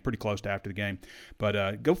the game, pretty close to after the game.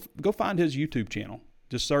 But go find his YouTube channel.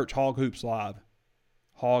 Just search Hog Hoops Live.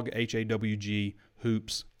 Hog, H-A-W-G,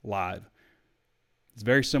 Hoops Live. It's a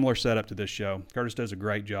very similar setup to this show. Curtis does a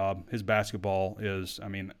great job. His basketball is,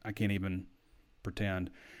 I can't even pretend.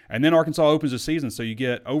 And then Arkansas opens the season, so you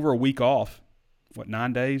get over a week off,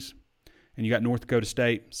 9 days? And you got North Dakota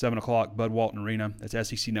State, 7 o'clock, Bud Walton Arena. That's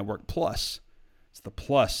SEC Network Plus. It's the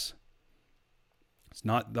plus. It's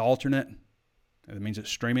not the alternate. It means it's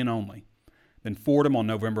streaming only. Then Fordham on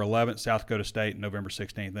November 11th, South Dakota State, November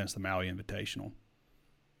 16th. Then it's the Maui Invitational.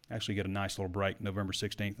 Actually get a nice little break November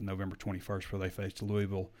 16th and November 21st where they face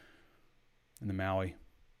Louisville in the Maui.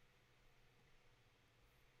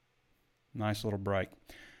 Nice little break.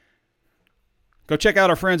 Go check out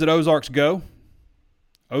our friends at Ozarks Go.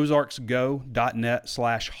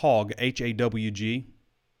 ozarksgo.net/hawg, HAWG.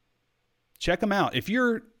 Check them out. If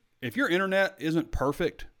your internet isn't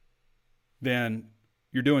perfect, then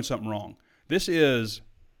you're doing something wrong. This is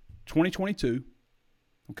 2022.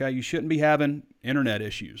 Okay, you shouldn't be having internet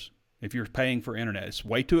issues if you're paying for internet. It's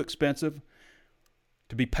way too expensive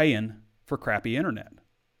to be paying for crappy internet.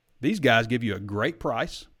 These guys give you a great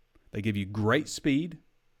price. They give you great speed,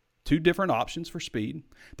 2 different options for speed.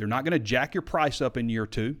 They're not going to jack your price up in year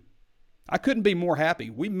 2. I couldn't be more happy.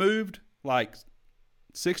 We moved like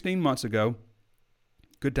 16 months ago.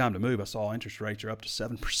 Good time to move. I saw interest rates are up to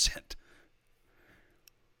 7%.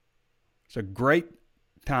 It's a great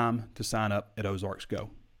time to sign up at Ozarks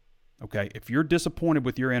Go. Okay, if you're disappointed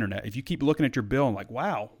with your internet, if you keep looking at your bill and like,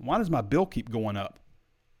 wow, why does my bill keep going up?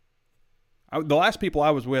 The last people I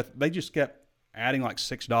was with, they just kept adding like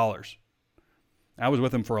 $6. I was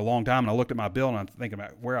with them for a long time, and I looked at my bill, and I'm thinking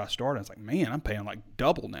about where I started. I was like, man, I'm paying like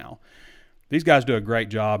double now. These guys do a great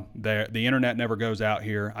job. The internet never goes out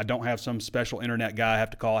here. I don't have some special internet guy I have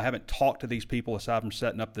to call. I haven't talked to these people aside from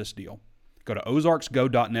setting up this deal. Go to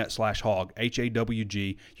ozarksgo.net/hawg,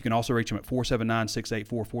 HAWG. You can also reach them at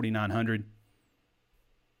 479-684-4900.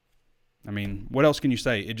 I mean, what else can you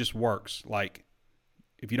say? It just works. Like,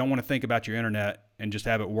 if you don't want to think about your internet and just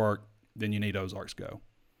have it work, then you need Ozarks Go.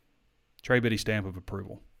 Trey Biddy stamp of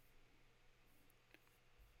approval.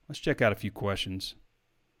 Let's check out a few questions.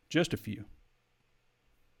 Just a few.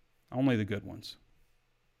 Only the good ones.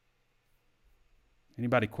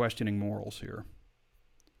 Anybody questioning morals here?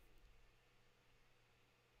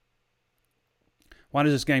 Why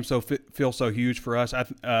does this game feel so huge for us?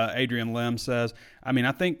 Adrian Lim says,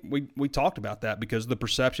 I think we talked about that because of the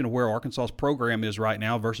perception of where Arkansas's program is right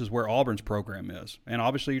now versus where Auburn's program is. And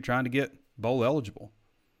obviously you're trying to get bowl eligible.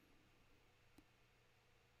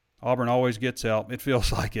 Auburn always gets help. It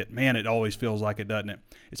feels like it. Man, it always feels like it, doesn't it?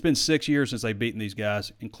 It's been 6 years since they've beaten these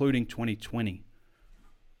guys, including 2020,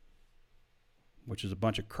 which is a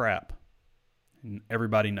bunch of crap. And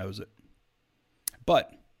everybody knows it.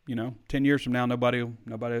 But 10 years from now, nobody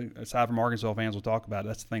aside from Arkansas fans will talk about it.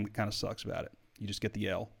 That's the thing that kind of sucks about it. You just get the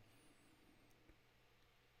L.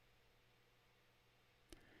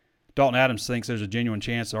 Dalton Adams thinks there's a genuine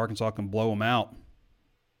chance that Arkansas can blow them out.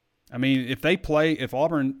 I mean, if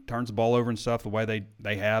Auburn turns the ball over and stuff the way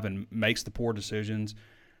they have and makes the poor decisions,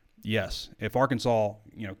 yes. If Arkansas,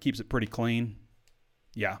 keeps it pretty clean,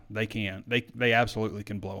 yeah, they can. They absolutely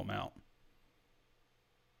can blow them out.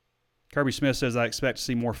 Kirby Smith says, I expect to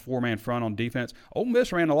see more 4-man front on defense. Ole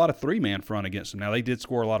Miss ran a lot of 3-man front against them. Now, they did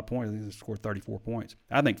score a lot of points. I think they scored 34 points.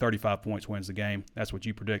 I think 35 points wins the game. That's what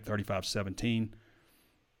you predict, 35-17.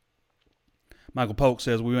 Michael Polk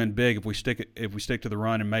says, we win big if we stick to the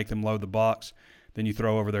run and make them load the box. Then you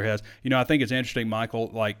throw over their heads. I think it's interesting,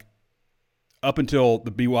 Michael, like up until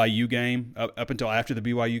the BYU game, up until after the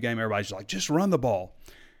BYU game, everybody's like, just run the ball.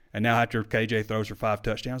 And now after KJ throws for 5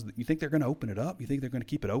 touchdowns, you think they're going to open it up? You think they're going to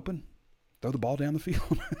keep it open? Throw the ball down the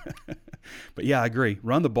field. But yeah, I agree.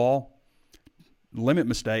 Run the ball, limit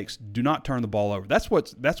mistakes, do not turn the ball over. That's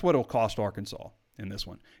what it'll cost Arkansas in this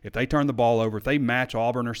one. If they turn the ball over, if they match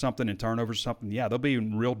Auburn or something and turnovers or something, yeah, they'll be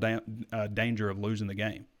in real danger of losing the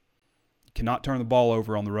game. You cannot turn the ball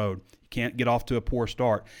over on the road. You can't get off to a poor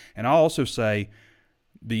start. And I'll also say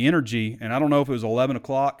the energy, and I don't know if it was 11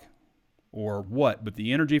 o'clock or what, but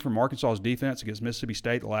the energy from Arkansas's defense against Mississippi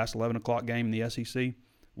State, the last 11 o'clock game in the SEC,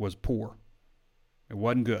 was poor. It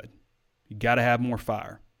wasn't good. You got to have more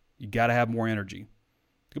fire. You got to have more energy.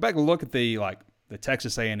 Go back and look at the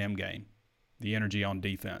Texas A&M game, the energy on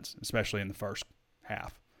defense, especially in the first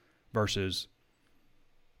half, versus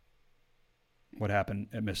what happened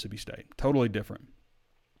at Mississippi State. Totally different.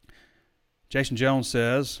 Jason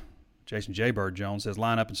Jaybird Jones says,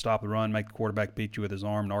 line up and stop the run, make the quarterback beat you with his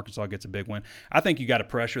arm, and Arkansas gets a big win. I think you got to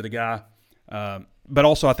pressure the guy, but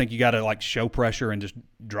also I think you got to show pressure and just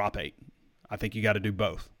drop 8. I think you got to do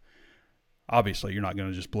both. Obviously, you're not going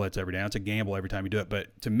to just blitz every down. It's a gamble every time you do it.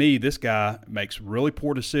 But to me, this guy makes really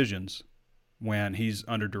poor decisions when he's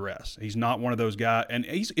under duress. He's not one of those guys, and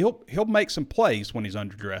he'll make some plays when he's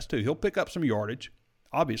under duress too. He'll pick up some yardage,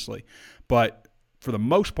 obviously, but for the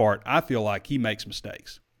most part, I feel like he makes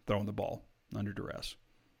mistakes throwing the ball under duress.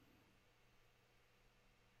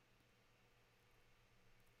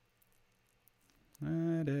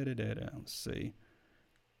 Let's see.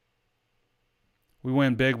 We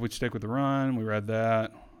win big, we stick with the run. We read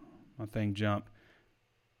that. My thing jumped.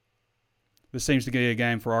 This seems to be a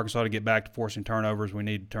game for Arkansas to get back to forcing turnovers. We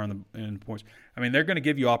need to turn them into points. I mean, they're going to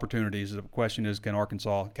give you opportunities. The question is, can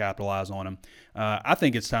Arkansas capitalize on them? I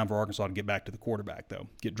think it's time for Arkansas to get back to the quarterback, though.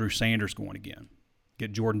 Get Drew Sanders going again.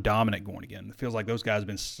 get Jordan Dominic going again. It feels like those guys have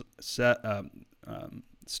been stuck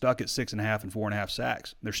at 6.5 and 4.5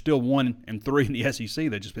 sacks. They're still 1 and 3 in the SEC.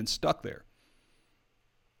 They've just been stuck there.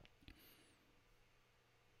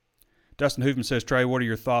 Dustin Hoofman says, Trey, what are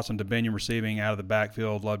your thoughts on DeBinion receiving out of the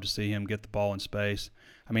backfield? Love to see him get the ball in space.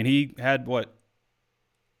 I mean, he had what?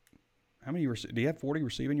 How many? Do you have 40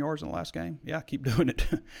 receiving yards in the last game? Yeah, keep doing it.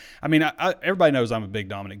 I mean, everybody knows I'm a big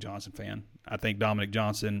Dominic Johnson fan. I think Dominic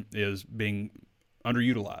Johnson is being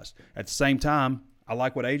underutilized. At the same time, I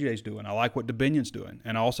like what AJ's doing. I like what DeBinion's doing.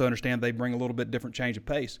 And I also understand they bring a little bit different change of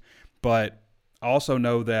pace. But I also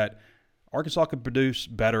know that Arkansas could produce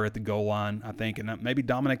better at the goal line, I think, and maybe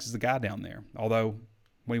Dominic is the guy down there. Although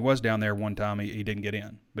when he was down there one time, he didn't get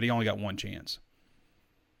in. But he only got one chance.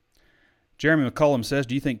 Jeremy McCullum says,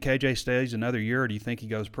 do you think KJ stays another year or do you think he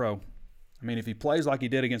goes pro? I mean, if he plays like he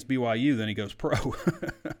did against BYU, then he goes pro.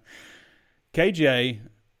 KJ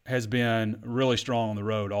has been really strong on the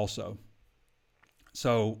road also.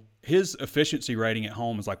 So his efficiency rating at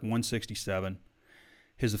home is like 167.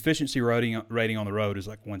 His efficiency rating on the road is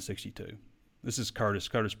like 162. This is Curtis.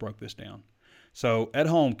 Curtis broke this down. So at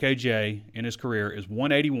home, KJ in his career is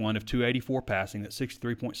 181 of 284 passing. That's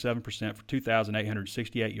 63.7% for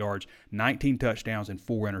 2,868 yards, 19 touchdowns, and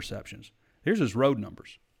 4 interceptions. Here's his road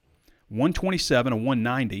numbers. 127 of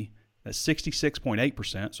 190. That's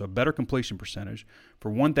 66.8%, so a better completion percentage. For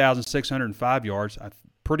 1,605 yards, I'm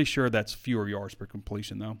pretty sure that's fewer yards per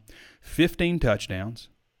completion, though. 15 touchdowns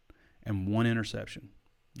and 1 interception.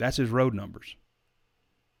 That's his road numbers.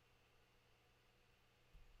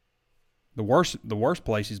 The worst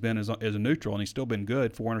place he's been is a neutral, and he's still been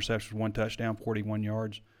good. 4 interceptions, 1 touchdown, 41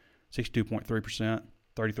 yards, 62.3%,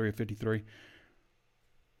 33 of 53.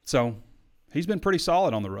 So he's been pretty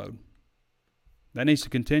solid on the road. That needs to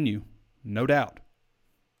continue, no doubt.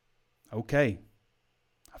 Okay.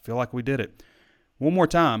 I feel like we did it. One more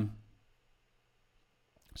time.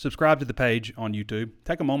 Subscribe to the page on YouTube.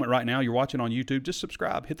 Take a moment right now. You're watching on YouTube. Just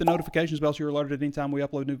subscribe. Hit the notifications bell so you're alerted anytime we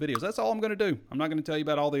upload new videos. That's all I'm going to do. I'm not going to tell you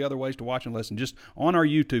about all the other ways to watch and listen. Just on our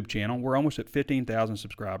YouTube channel, we're almost at 15,000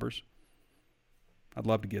 subscribers. I'd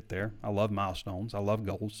love to get there. I love milestones. I love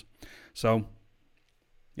goals. So,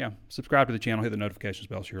 yeah, subscribe to the channel. Hit the notifications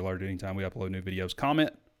bell so you're alerted anytime we upload new videos. Comment.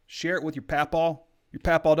 Share it with your papaw. Your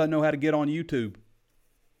papaw doesn't know how to get on YouTube.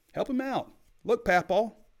 Help him out. Look,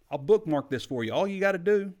 papaw. I'll bookmark this for you. All you got to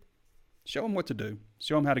do, show him what to do.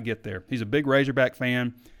 Show him how to get there. He's a big Razorback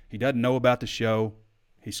fan. He doesn't know about the show.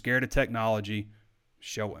 He's scared of technology.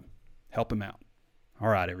 Show him. Help him out. All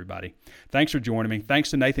right, everybody. Thanks for joining me. Thanks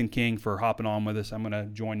to Nathan King for hopping on with us. I'm going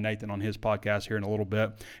to join Nathan on his podcast here in a little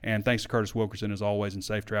bit. And thanks to Curtis Wilkerson, as always, and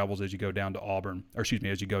safe travels as you go down to as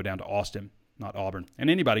you go down to Austin, not Auburn. And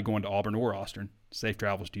anybody going to Auburn or Austin, safe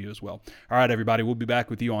travels to you as well. All right, everybody. We'll be back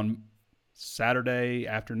with you on Saturday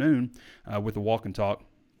afternoon with the Walk and Talk.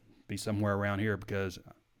 Be somewhere around here because,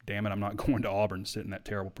 damn it, I'm not going to Auburn, sit in that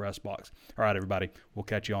terrible press box. All right, everybody, we'll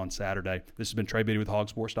catch you on Saturday. This has been Trey Biddy with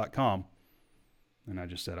hogsports.com, and I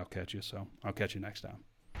just said I'll catch you, so I'll catch you next time.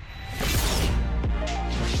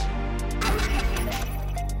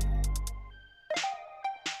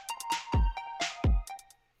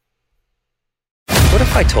 What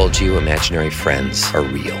if I told you imaginary friends are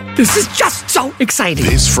real? This is just so exciting.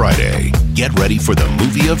 This Friday, get ready for the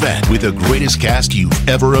movie event with the greatest cast you've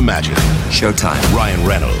ever imagined. Showtime. Ryan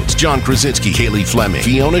Reynolds, John Krasinski, Kaylee Fleming,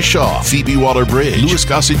 Fiona Shaw, Phoebe Waller-Bridge, Louis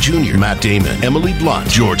Gossett Jr., Matt Damon, Emily Blunt,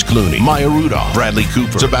 George Clooney, Maya Rudolph, Bradley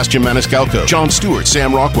Cooper, Sebastian Maniscalco, Jon Stewart,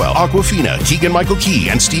 Sam Rockwell, Awkwafina, Keegan-Michael Key,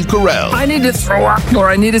 and Steve Carell. I need to throw up or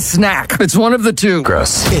I need a snack. It's one of the two.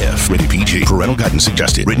 Gross. If. Rated PG. Parental guidance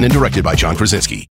suggested. Written and directed by John Krasinski.